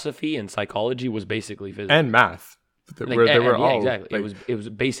philosophy and psychology was basically physics and math. Exactly. It was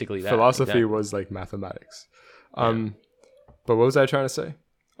basically that. Philosophy was like mathematics. But what was I trying to say?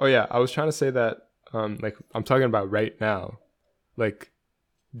 Oh yeah, I was trying to say that like I'm talking about right now, like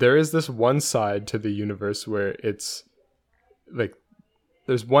there is this one side to the universe where it's like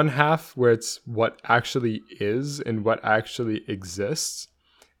there's one half where it's what actually is and what actually exists,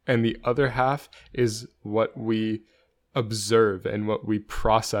 and the other half is what we observe and what we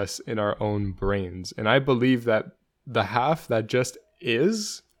process in our own brains. And I believe that the half that just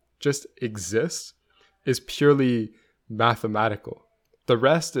exists, is purely mathematical. The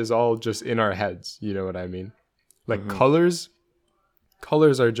rest is all just in our heads. You know what I mean? Like colors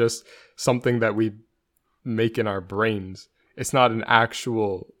are just something that we make in our brains. It's not an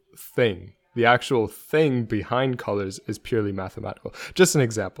actual thing. The actual thing behind colors is purely mathematical. Just an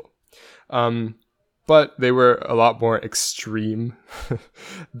example. But they were a lot more extreme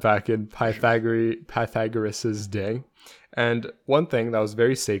back in Pythagoras' day. And one thing that was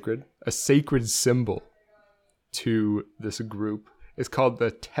very sacred, a sacred symbol to this group, is called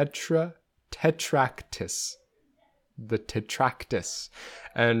the tetractys. The tetractys.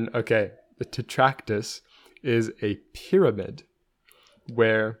 And okay, the tetractys is a pyramid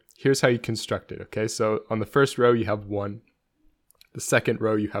where here's how you construct it. Okay, so on the first row you have 1, the second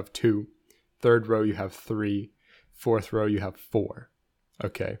row you have 2, third row you have 3, fourth row you have 4.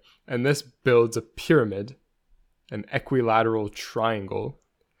 Okay, and this builds a pyramid, an equilateral triangle,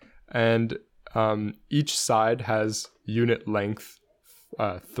 and each side has unit length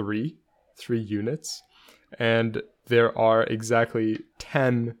 3 units, and there are exactly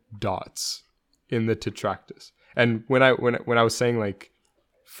 10 dots in the tetractys. And when I was saying like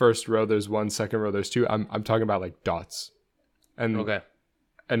first row there's 1, second row there's 2, I'm talking about like dots. And Okay.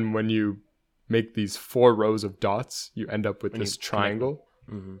 And when you make these 4 rows of dots, you end up with this triangle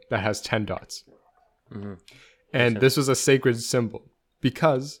that has 10 dots. And this was a sacred symbol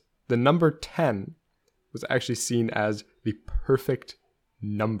because the number 10 was actually seen as the perfect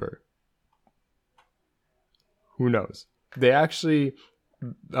number. Who knows? They actually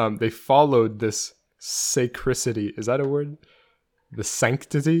they followed this sacricity. Is that a word? The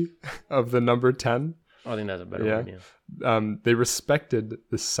sanctity of the number 10. I think that's a better word. Yeah. They respected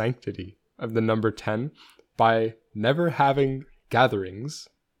the sanctity of the number 10 by never having gatherings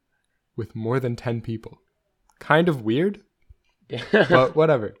with more than 10 people. Kind of weird, but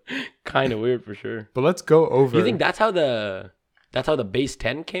whatever. Kind of weird for sure. But let's go over. You think that's how the base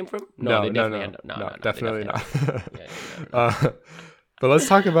 10 came from? No, definitely not. But let's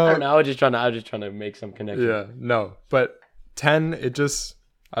talk about. I don't know. I was just trying to make some connection. Yeah, no, but 10. It just,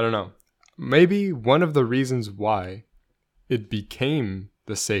 I don't know. Maybe one of the reasons why it became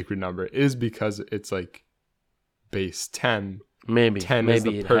the sacred number is because it's like base 10. Maybe 10 is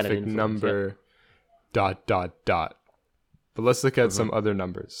the perfect number. Yeah. ... But let's look at some other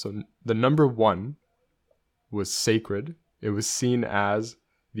numbers. So the number 1 was sacred. It was seen as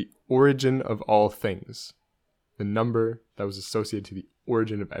the origin of all things. The number that was associated to the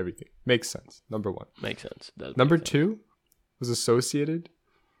origin of everything. Makes sense. Number 1. Makes sense. Number 2 was associated.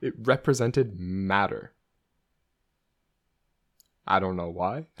 It represented matter. I don't know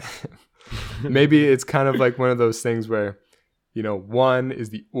why. Maybe it's kind of like one of those things where, 1 is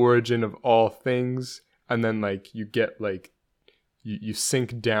the origin of all things, and then like you get like you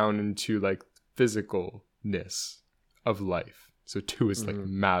sink down into like physicalness of life. So 2 is like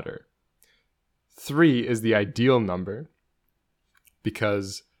matter. 3 is the ideal number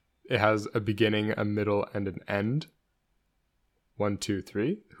because it has a beginning, a middle, and an end. 1, 2,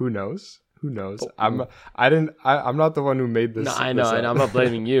 3. Who knows? I'm not the one who made this. No, I know, and I'm not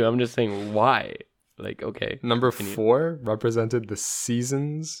blaming you. I'm just saying why. Like, okay. Number 4 represented the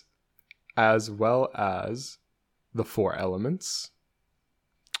seasons as well as the 4 elements.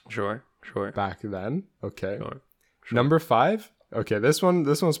 Sure. Back then. Okay. Sure. Number 5. Okay, this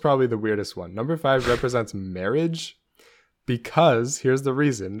one's probably the weirdest one. Number 5 represents marriage because here's the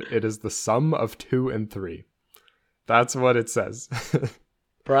reason. It is the sum of 2 and 3. That's what it says.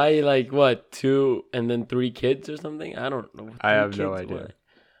 Probably like what, 2 and then 3 kids or something? I don't know. I have no idea.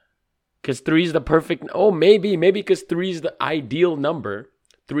 Because 3 is the perfect. Oh, maybe because 3 is the ideal number.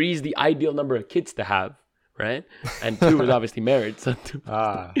 3 is the ideal number of kids to have, right? And 2 is obviously married. So 2.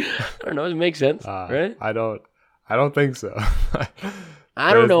 I don't know. It makes sense, right? I don't think so.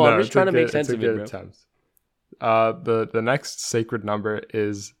 I don't know. I'm just trying to make sense of it, bro. Attempt. The next sacred number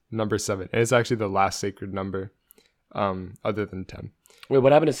is number 7. And it's actually the last sacred number, other than 10. Wait,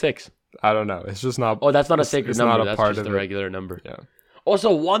 what happened to 6? I don't know. It's just not. Oh, that's not a sacred number. Not a that's part just of a regular number. Yeah.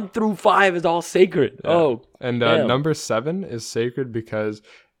 Also, 1 through 5 is all sacred. Yeah. Oh, and number 7 is sacred because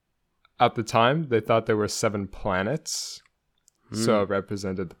at the time they thought there were 7 planets, so it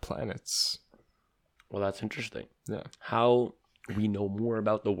represented the planets. Well, that's interesting. Yeah. How we know more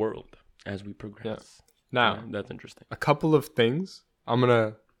about the world as we progress. Yeah. Now, that's interesting. A couple of things I'm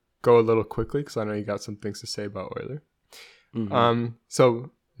gonna go a little quickly because I know you got some things to say about Euler.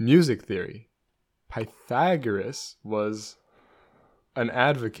 So music theory. Pythagoras was an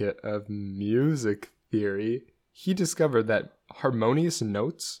advocate of music theory. He discovered that harmonious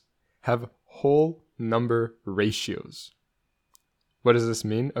notes have whole number ratios. What does this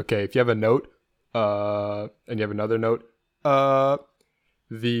mean? Okay, if you have a note, and you have another note,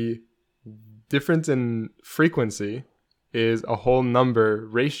 the difference in frequency is a whole number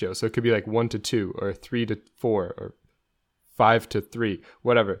ratio. So it could be like 1 to 2 or 3 to 4 or 5 to 3,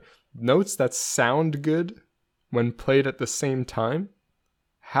 whatever. Notes that sound good when played at the same time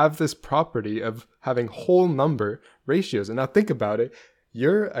have this property of having whole number ratios. And now think about it.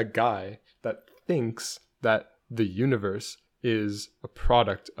 You're a guy that thinks that the universe is a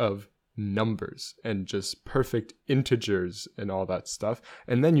product of numbers and just perfect integers and all that stuff.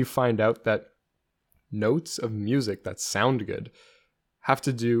 And then you find out that notes of music that sound good have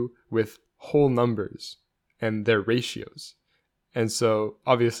to do with whole numbers and their ratios. And so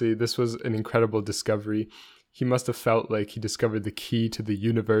obviously this was an incredible discovery. He must have felt like he discovered the key to the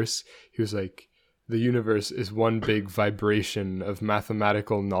universe. He was like, the universe is one big vibration of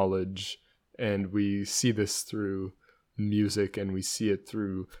mathematical knowledge, and we see this through music and we see it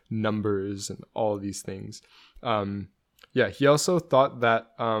through numbers and all these things. He also thought that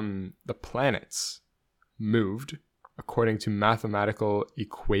the planets moved according to mathematical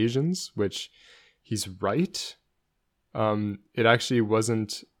equations, which he's right. It actually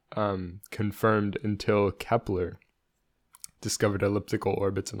wasn't confirmed until Kepler discovered elliptical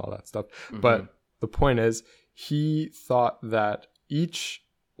orbits and all that stuff. But the point is, he thought that each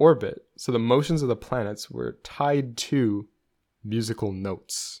orbit, so the motions of the planets, were tied to musical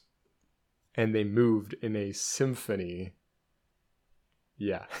notes, and they moved in a symphony.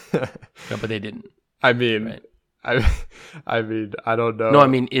 Yeah. No, but they didn't. I mean, right? I mean, I don't know. No, I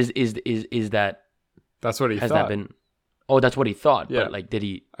mean, is that? That's what he has thought. That been? Oh, that's what he thought. Yeah. But like, did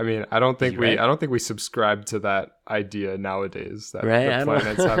he? I mean, I don't think right? we subscribe to that idea nowadays that right? the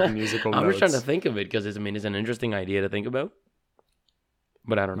planets have musical notes. I'm just trying to think of it because it's an interesting idea to think about.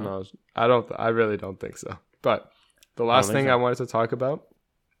 But I don't know. No, I really don't think so. But the last thing I wanted to talk about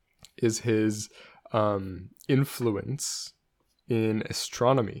is his influence in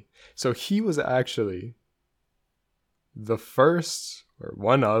astronomy. So he was actually the first, or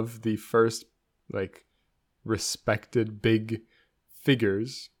one of the first, like, respected big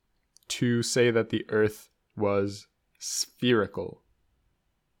figures to say that the Earth was spherical.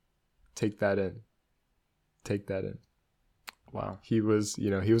 Take that in. Wow. He was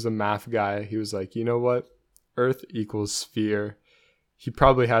a math guy. He was like, you know what? Earth equals sphere. He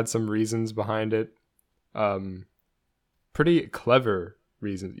probably had some reasons behind it. Pretty clever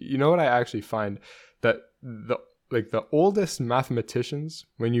reasons. You know what I actually find? That the oldest mathematicians,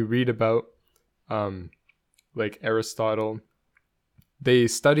 when you read about like Aristotle, they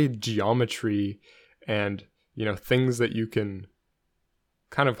studied geometry and, things that you can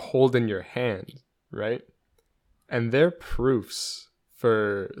kind of hold in your hand, right? And their proofs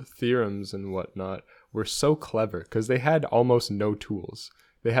for theorems and whatnot were so clever because they had almost no tools.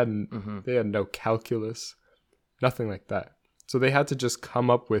 They had no calculus, nothing like that. So they had to just come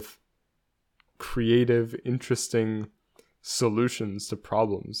up with creative, interesting solutions to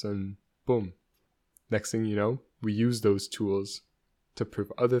problems, and boom. Next thing you know, we use those tools to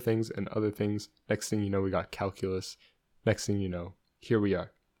prove other things and other things. Next thing you know, we got calculus. Next thing you know, here we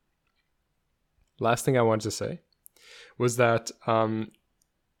are. Last thing I wanted to say was that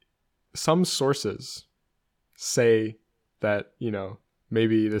some sources say that,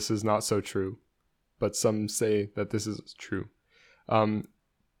 maybe this is not so true, but some say that this is true. The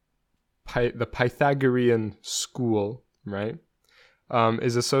Pythagorean school, right,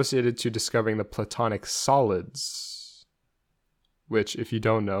 is associated to discovering the Platonic solids, which, if you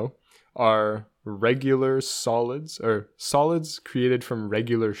don't know, are regular solids, or solids created from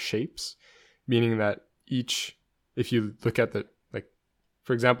regular shapes, meaning that each, if you look at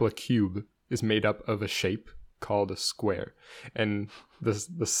for example, a cube is made up of a shape called a square, and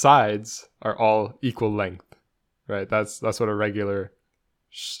the sides are all equal length, right? That's what a regular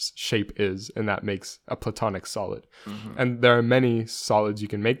shape is, and that makes a Platonic solid. And there are many solids you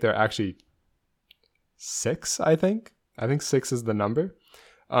can make. There are actually 6, I think 6 is the number.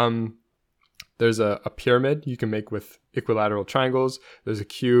 There's a pyramid you can make with equilateral triangles. There's a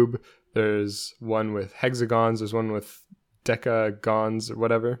cube. There's one with hexagons. There's one with decagons or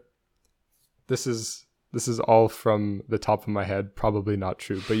whatever. This is all from the top of my head. Probably not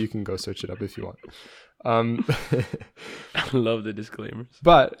true, but you can go search it up if you want. I love the disclaimers.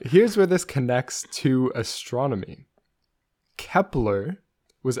 But here's where this connects to astronomy. Kepler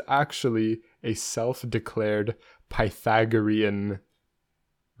was actually a self-declared Pythagorean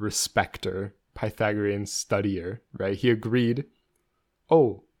respecter, Pythagorean studier, right? He agreed.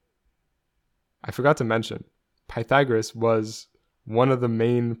 Oh, I forgot to mention, Pythagoras was one of the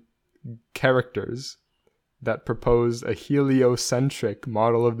main characters that proposed a heliocentric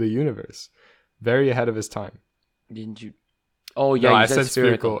model of the universe. Very ahead of his time. Didn't you? Oh, yeah, No, you I said said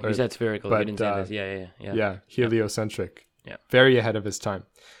spherical. spherical, You said spherical. but, You didn't say this. Yeah. Yeah, heliocentric. Yeah. Very ahead of his time.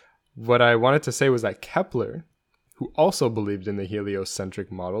 What I wanted to say was that Kepler, who also believed in the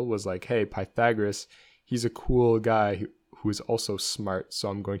heliocentric model, was like, hey, Pythagoras, he's a cool guy who is also smart, so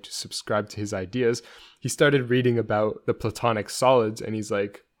I'm going to subscribe to his ideas. He started reading about the Platonic solids, and he's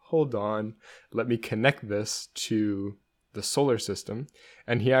like, hold on, let me connect this to the solar system.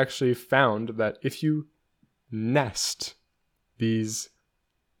 And he actually found that if you nest these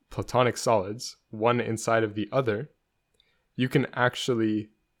Platonic solids, one inside of the other, you can actually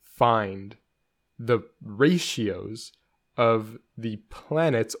find the ratios of the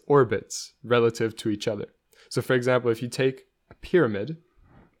planets' orbits relative to each other. So for example, if you take a pyramid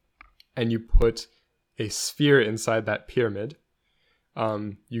and you put a sphere inside that pyramid,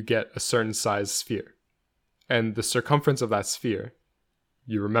 you get a certain size sphere. And the circumference of that sphere,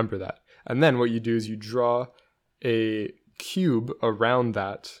 you remember that. And then what you do is you draw a cube around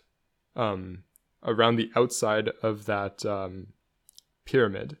that, around the outside of that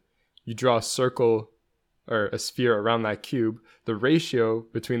pyramid. You draw a circle or a sphere around that cube. The ratio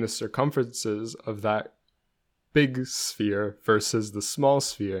between the circumferences of that big sphere versus the small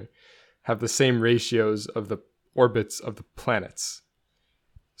sphere have the same ratios of the orbits of the planets.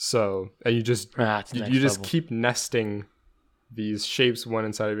 So, and you just keep nesting these shapes one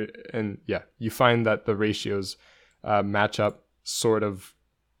inside of it, and yeah, you find that the ratios match up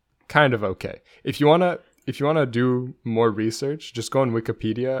kind of okay. If you wanna do more research, just go on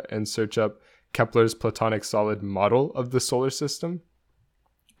Wikipedia and search up Kepler's Platonic solid model of the solar system,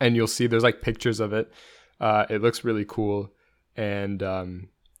 and you'll see there's like pictures of it. It looks really cool, and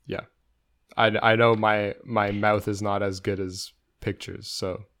yeah, I know my mouth is not as good as pictures,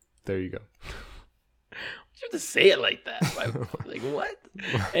 so there you go. You have to say it like that. Like, what?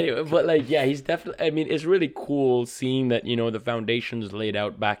 Anyway, but like, yeah, he's definitely, I mean, it's really cool seeing that, you know, the foundations laid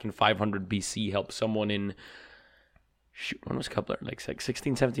out back in 500 BC helped someone in, when was Kepler? Like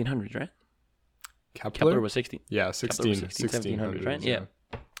 1700s, right? Kepler was 16. Yeah, 1700s, right? Yeah.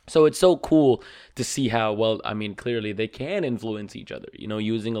 So it's so cool to see how, well, I mean, clearly they can influence each other, you know,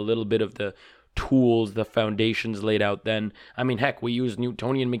 using a little bit of the tools, the foundations laid out then. I mean, heck, we use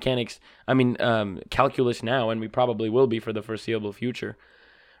Newtonian mechanics, calculus now, and we probably will be for the foreseeable future,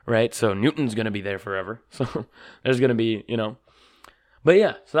 right? So Newton's going to be there forever. So there's going to be, you know. But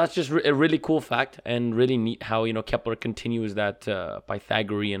yeah, so that's just a really cool fact, and really neat how, you know, Kepler continues that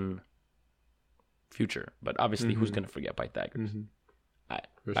Pythagorean future. But obviously, who's going to forget Pythagoras? All right,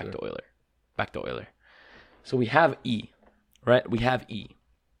 back to Euler. So we have E, right? We have E.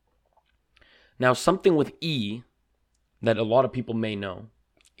 Now, something with E that a lot of people may know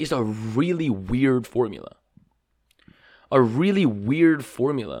is a really weird formula. A really weird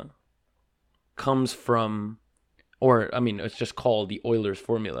formula comes from, it's just called the Euler's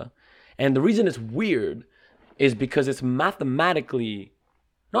formula. And the reason it's weird is because it's mathematically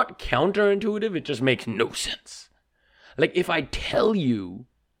not counterintuitive, it just makes no sense. Like, if I tell you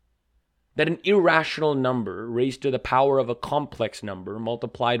that an irrational number raised to the power of a complex number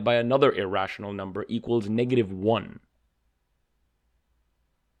multiplied by another irrational number equals -1.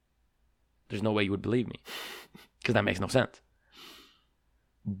 There's no way you would believe me, because that makes no sense.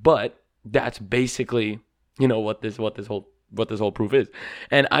 But that's basically, you know, what this whole proof is.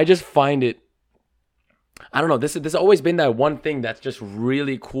 And I just find it, I don't know, this has always been that one thing that's just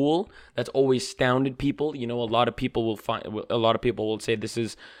really cool, that's always astounded people. You know, a lot of people will say this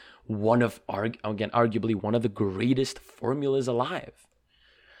is arguably one of the greatest formulas alive,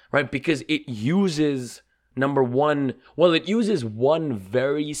 right? Because it uses it uses one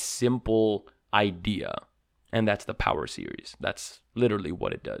very simple idea, and that's the power series. That's literally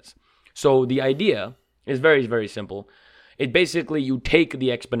what it does. So the idea is very, very simple. It basically, you take the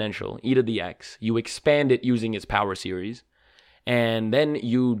exponential, e to the x, you expand it using its power series, and then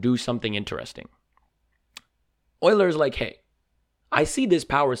you do something interesting. Euler's like, hey, I see this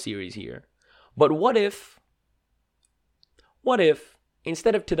power series here, but what if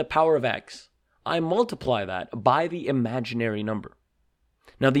instead of to the power of x, I multiply that by the imaginary number?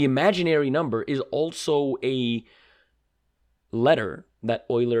 Now, the imaginary number is also a letter that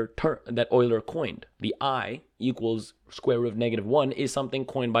Euler coined. The I equals square root of -1 is something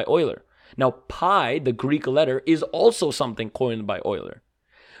coined by Euler. Now, pi, the Greek letter, is also something coined by Euler.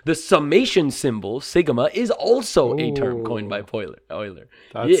 The summation symbol, sigma, is also a term coined by Euler.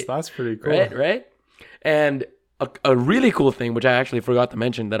 That's pretty cool. Right? And a really cool thing, which I actually forgot to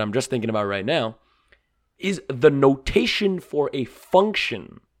mention that I'm just thinking about right now, is the notation for a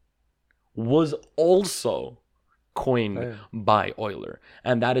function was also coined by Euler.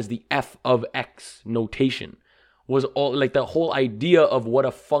 And that is the f of x notation. Was all like the whole idea of what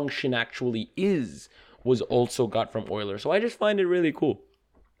a function actually is was also got from Euler. So I just find it really cool.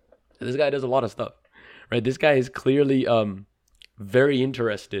 This guy does a lot of stuff, right? This guy is clearly very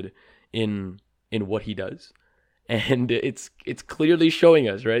interested in what he does, and it's clearly showing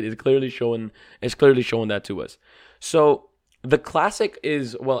us, right? It's clearly showing that to us. So the classic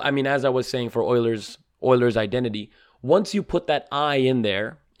is, well, I mean, as I was saying for Euler's identity, once you put that I in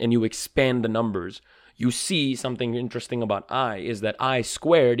there and you expand the numbers, you see something interesting about I is that I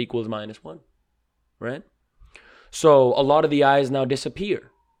squared equals -1, right? So a lot of the I's now disappear.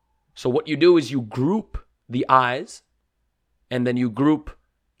 So what you do is you group the I's, and then you group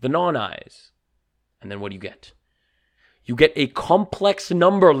the non-I's. And then what do you get? You get a complex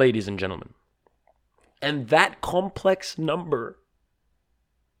number, ladies and gentlemen. And that complex number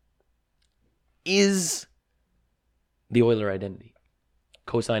is the Euler identity.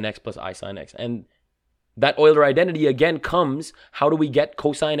 Cosine x plus I sine x. And that Euler identity again comes, how do we get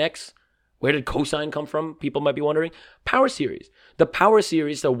cosine x? Where did cosine come from? People might be wondering. Power series. The power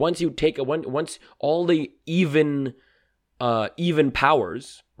series, so once you take once all the even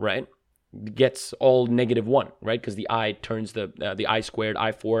powers, right, gets all -1, right? Because the I turns the I squared,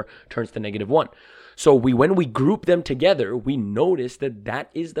 I4 turns to -1. So when we group them together, we notice that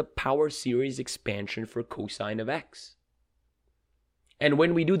is the power series expansion for cosine of x. And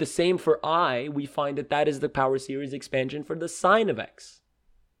when we do the same for I, we find that is the power series expansion for the sine of x.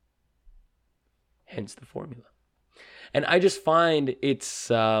 Hence the formula. And I just find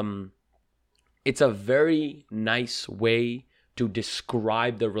it's a very nice way to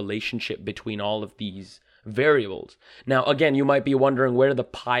describe the relationship between all of these variables. Now, again, you might be wondering, where did the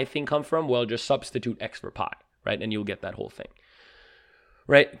pi thing come from? Well, just substitute x for pi, right? And you'll get that whole thing,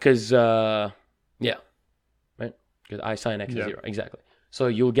 right? Because, right? Because I sine x is 0, exactly. So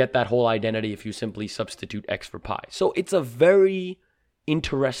you'll get that whole identity if you simply substitute x for pi. So it's a very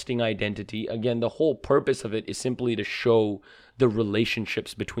interesting identity. Again, the whole purpose of it is simply to show the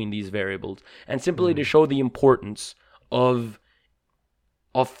relationships between these variables and simply to show the importance of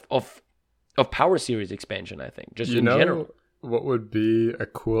power series expansion, I think, just in general. What would be a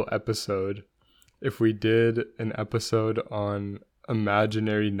cool episode if we did an episode on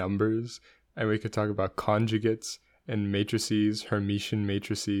imaginary numbers and we could talk about conjugates and matrices, Hermitian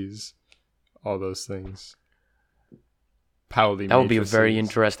matrices, all those things. Pauli that would be a very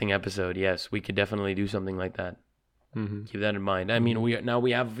interesting episode. Yes, we could definitely do something like that. Keep that in mind. I mean, we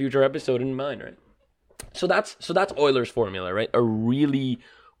have a future episode in mind, right? So that's Euler's formula, right? A really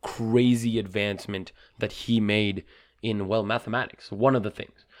crazy advancement that he made in, well, mathematics. One of the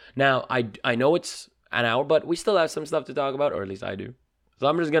things. Now, I know it's an hour, but we still have some stuff to talk about, or at least I do. So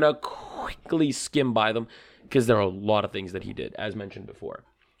I'm just gonna quickly skim by them because there are a lot of things that he did, as mentioned before,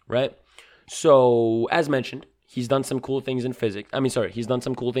 right? So, as mentioned, he's done some cool things in physics. He's done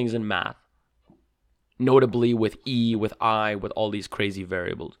some cool things in math. Notably with E, with I, with all these crazy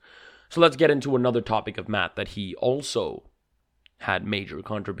variables. So let's get into another topic of math that he also had major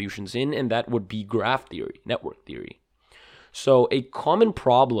contributions in, and that would be graph theory, network theory. So a common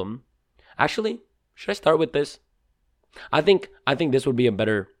problem, actually, should I start with this? I think this would be a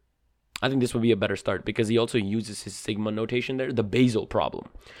better start because he also uses his sigma notation there, the basal problem.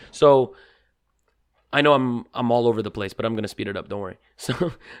 So I know I'm all over the place, but I'm going to speed it up, don't worry.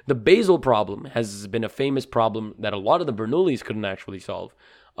 So the basal problem has been a famous problem that a lot of the Bernoullis couldn't actually solve.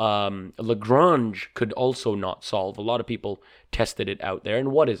 Lagrange could also not solve. A lot of people tested it out there.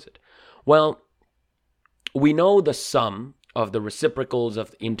 And what is it? Well, we know the sum of the reciprocals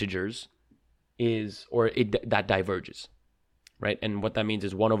of integers that diverges, right? And what that means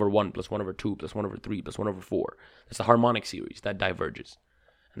is 1/1 plus 1/2 plus 1/3 plus 1/4. That's the harmonic series that diverges.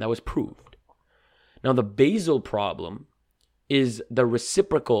 And that was proved. Now, the basal problem is the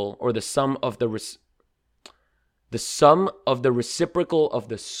reciprocal, or the sum of the reciprocal of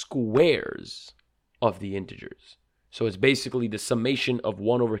the squares of the integers. So it's basically the summation of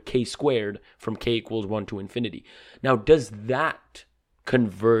 1/k squared from k equals 1 to infinity. Now, does that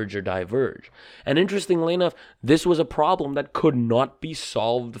converge or diverge? And interestingly enough, this was a problem that could not be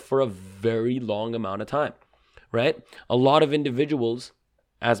solved for a very long amount of time, right? A lot of individuals,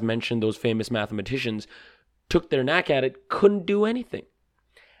 as mentioned, those famous mathematicians, took their knack at it, couldn't do anything.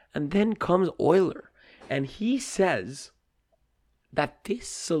 And then comes Euler, and he says that this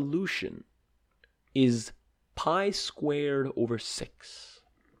solution is pi squared over 6.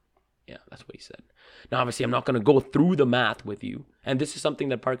 Yeah, that's what he said. Now, obviously, I'm not going to go through the math with you. And this is something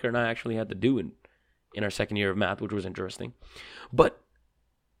that Parker and I actually had to do in our second year of math, which was interesting. But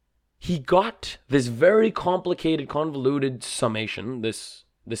he got this very complicated, convoluted summation, this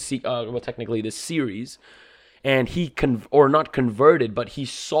series, and he not converted, but he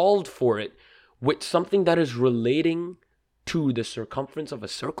solved for it with something that is relating to the circumference of a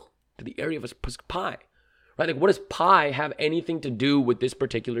circle, to the area of a pi, right? Like, what does pi have anything to do with this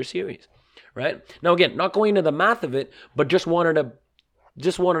particular series, right? Now, again, not going into the math of it, but just wanted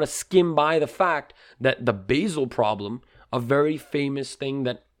to skim by the fact that the basal problem, a very famous thing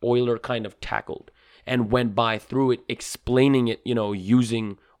that Euler kind of tackled and went by through it, explaining it,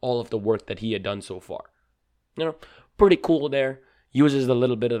 using all of the work that he had done so far. Pretty cool there. Uses a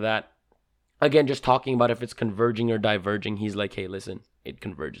little bit of that. Again, just talking about if it's converging or diverging, he's like, hey, listen, it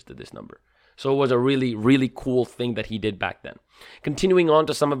converges to this number. So it was a really, really cool thing that he did back then. Continuing on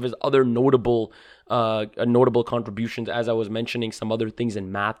to some of his other notable contributions, as I was mentioning, some other things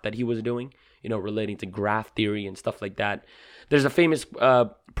in math that he was doing, relating to graph theory and stuff like that. There's a famous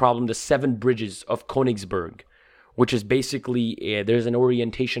problem, the 7 bridges of Königsberg, which is basically, there's an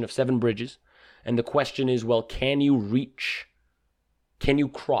orientation of 7 bridges. And the question is, well, can you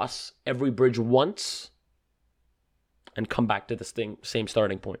cross every bridge once and come back to the same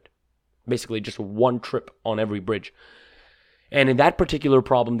starting point? Basically, just one trip on every bridge. And in that particular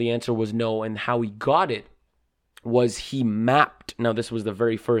problem, the answer was no. And how he got it was he mapped. Now, this was the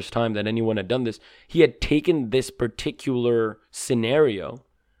very first time that anyone had done this. He had taken this particular scenario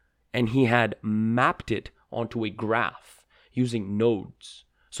and he had mapped it onto a graph using nodes.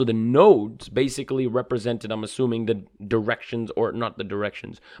 So the nodes basically represented, I'm assuming, the directions, or not the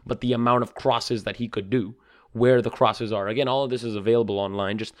directions, but the amount of crosses that he could do, where the crosses are. Again, all of this is available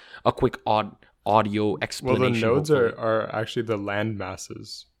online. Just a quick audio explanation. Well, the nodes are actually the land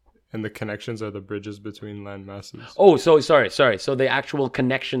masses, and the connections are the bridges between land masses. Oh, so sorry. So the actual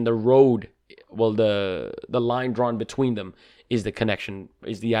connection, the road, well, the line drawn between them is the connection,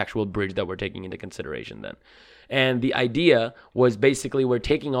 is the actual bridge that we're taking into consideration then. And the idea was basically we're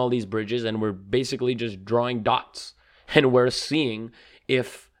taking all these bridges and we're basically just drawing dots and we're seeing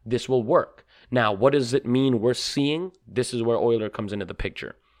if this will work. Now, what does it mean we're seeing? This is where Euler comes into the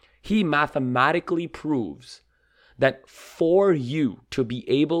picture. He mathematically proves that for you to be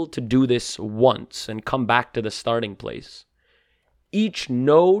able to do this once and come back to the starting place, each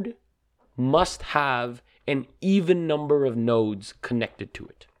node must have an even number of nodes connected to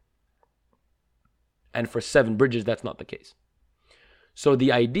it. And for 7 bridges, that's not the case. So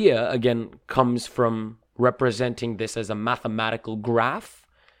the idea, again, comes from representing this as a mathematical graph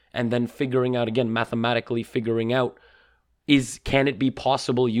and then mathematically figuring out, can it be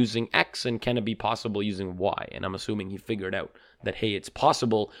possible using X and can it be possible using Y? And I'm assuming he figured out that, hey, it's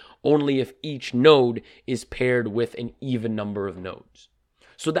possible only if each node is paired with an even number of nodes.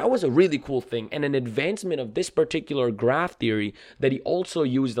 So that was a really cool thing. And an advancement of this particular graph theory that he also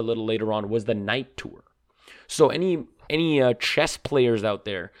used a little later on was the Knight tour. So any chess players out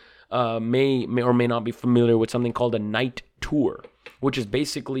there may or may not be familiar with something called a Knight tour, which is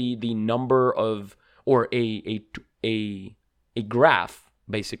basically the number of, or a graph,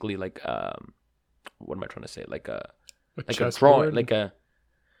 basically like what am I trying to say? Like a drawing,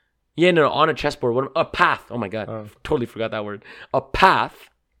 on a chessboard. A path. Oh my god, totally forgot that word. A path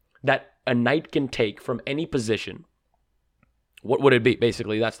that a knight can take from any position. What would it be?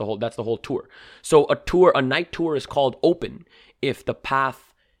 Basically, that's the whole tour. So a knight tour is called open if the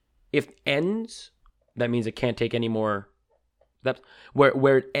path, if it ends, that means it can't take any more. That's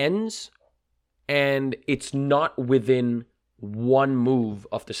where it ends, and it's not within one move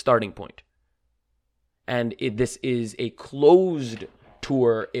of the starting point. And this is a closed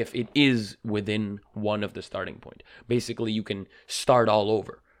tour if it is within one of the starting point. Basically, you can start all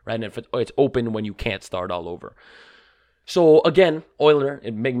over, right? And if it's open when you can't start all over. So again, Euler,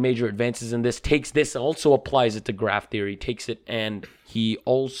 it made major advances in this, takes this, also applies it to graph theory, takes it, and he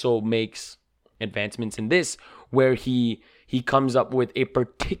also makes advancements in this where he comes up with a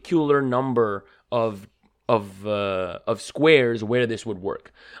particular number of squares where this would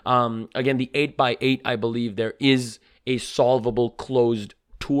work. Again, the 8x8, I believe there is a solvable closed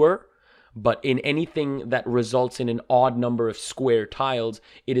tour, but in anything that results in an odd number of square tiles,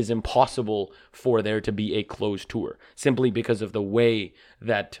 it is impossible for there to be a closed tour, simply because of the way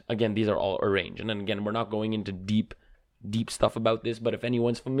that, again, these are all arranged. And then again, we're not going into deep stuff about this, but if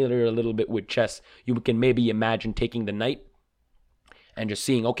anyone's familiar a little bit with chess, you can maybe imagine taking the knight and just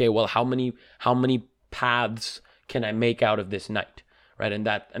seeing, okay, well, how many paths can I make out of this night, right? And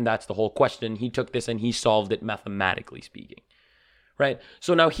that's the whole question. He took this and he solved it mathematically speaking, right?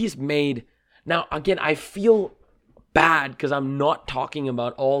 So now now again, I feel bad because I'm not talking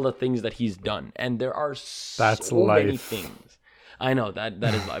about all the things that he's done, and there are so many things. I know that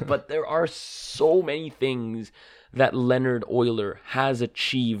is life, but there are so many things that Leonard Euler has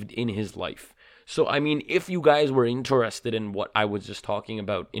achieved in his life. So, I mean, if you guys were interested in what I was just talking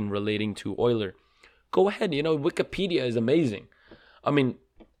about in relating to Euler, go ahead. Wikipedia is amazing. I mean,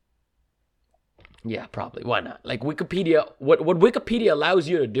 yeah, probably. Why not? Like Wikipedia, what Wikipedia allows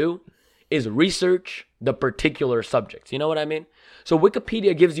you to do is research the particular subjects. You know what I mean? So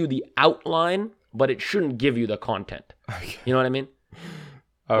Wikipedia gives you the outline, but it shouldn't give you the content. Okay. You know what I mean?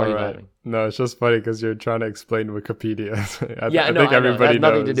 All right. No, it's just funny because you're trying to explain Wikipedia. I think everybody knows.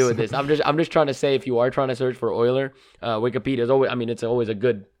 Nothing to do with this. I'm just trying to say, if you are trying to search for Euler, Wikipedia is always. I mean, it's always a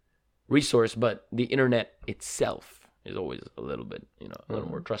good resource, but the internet itself is always a little bit, a little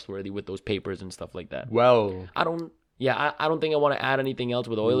more trustworthy with those papers and stuff like that. Well, I don't think I want to add anything else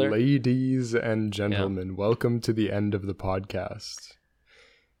with Euler. Ladies and gentlemen, welcome to the end of the podcast.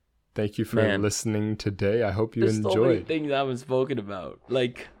 Thank you for listening today. I hope you enjoyed. There's so many things I haven't spoken about.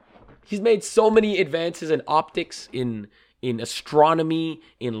 Like, he's made so many advances in optics, in astronomy,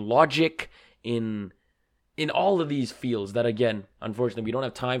 in logic, in all of these fields that, again, unfortunately, we don't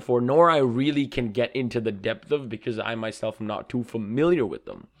have time for, nor I really can get into the depth of, because I myself am not too familiar with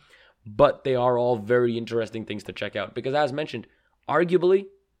them. But they are all very interesting things to check out. Because, as mentioned, arguably,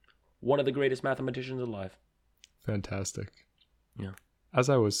 one of the greatest mathematicians alive. Fantastic. Yeah. As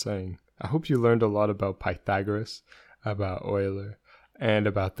I was saying, I hope you learned a lot about Pythagoras, about Euler, and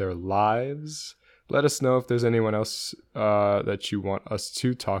about their lives. Let us know if there's anyone else that you want us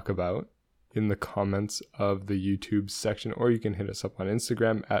to talk about in the comments of the YouTube section, or you can hit us up on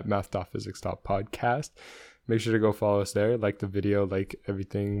Instagram at math.physics.podcast. Make sure to go follow us there, like the video, like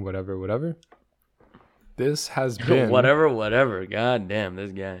everything, whatever. This has been... whatever. God damn,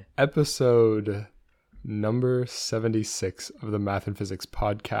 this guy. Episode number 76 of the Math and Physics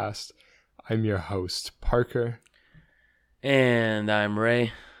podcast. I'm your host, Parker. And I'm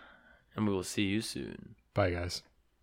Ray. And we will see you soon. Bye, guys.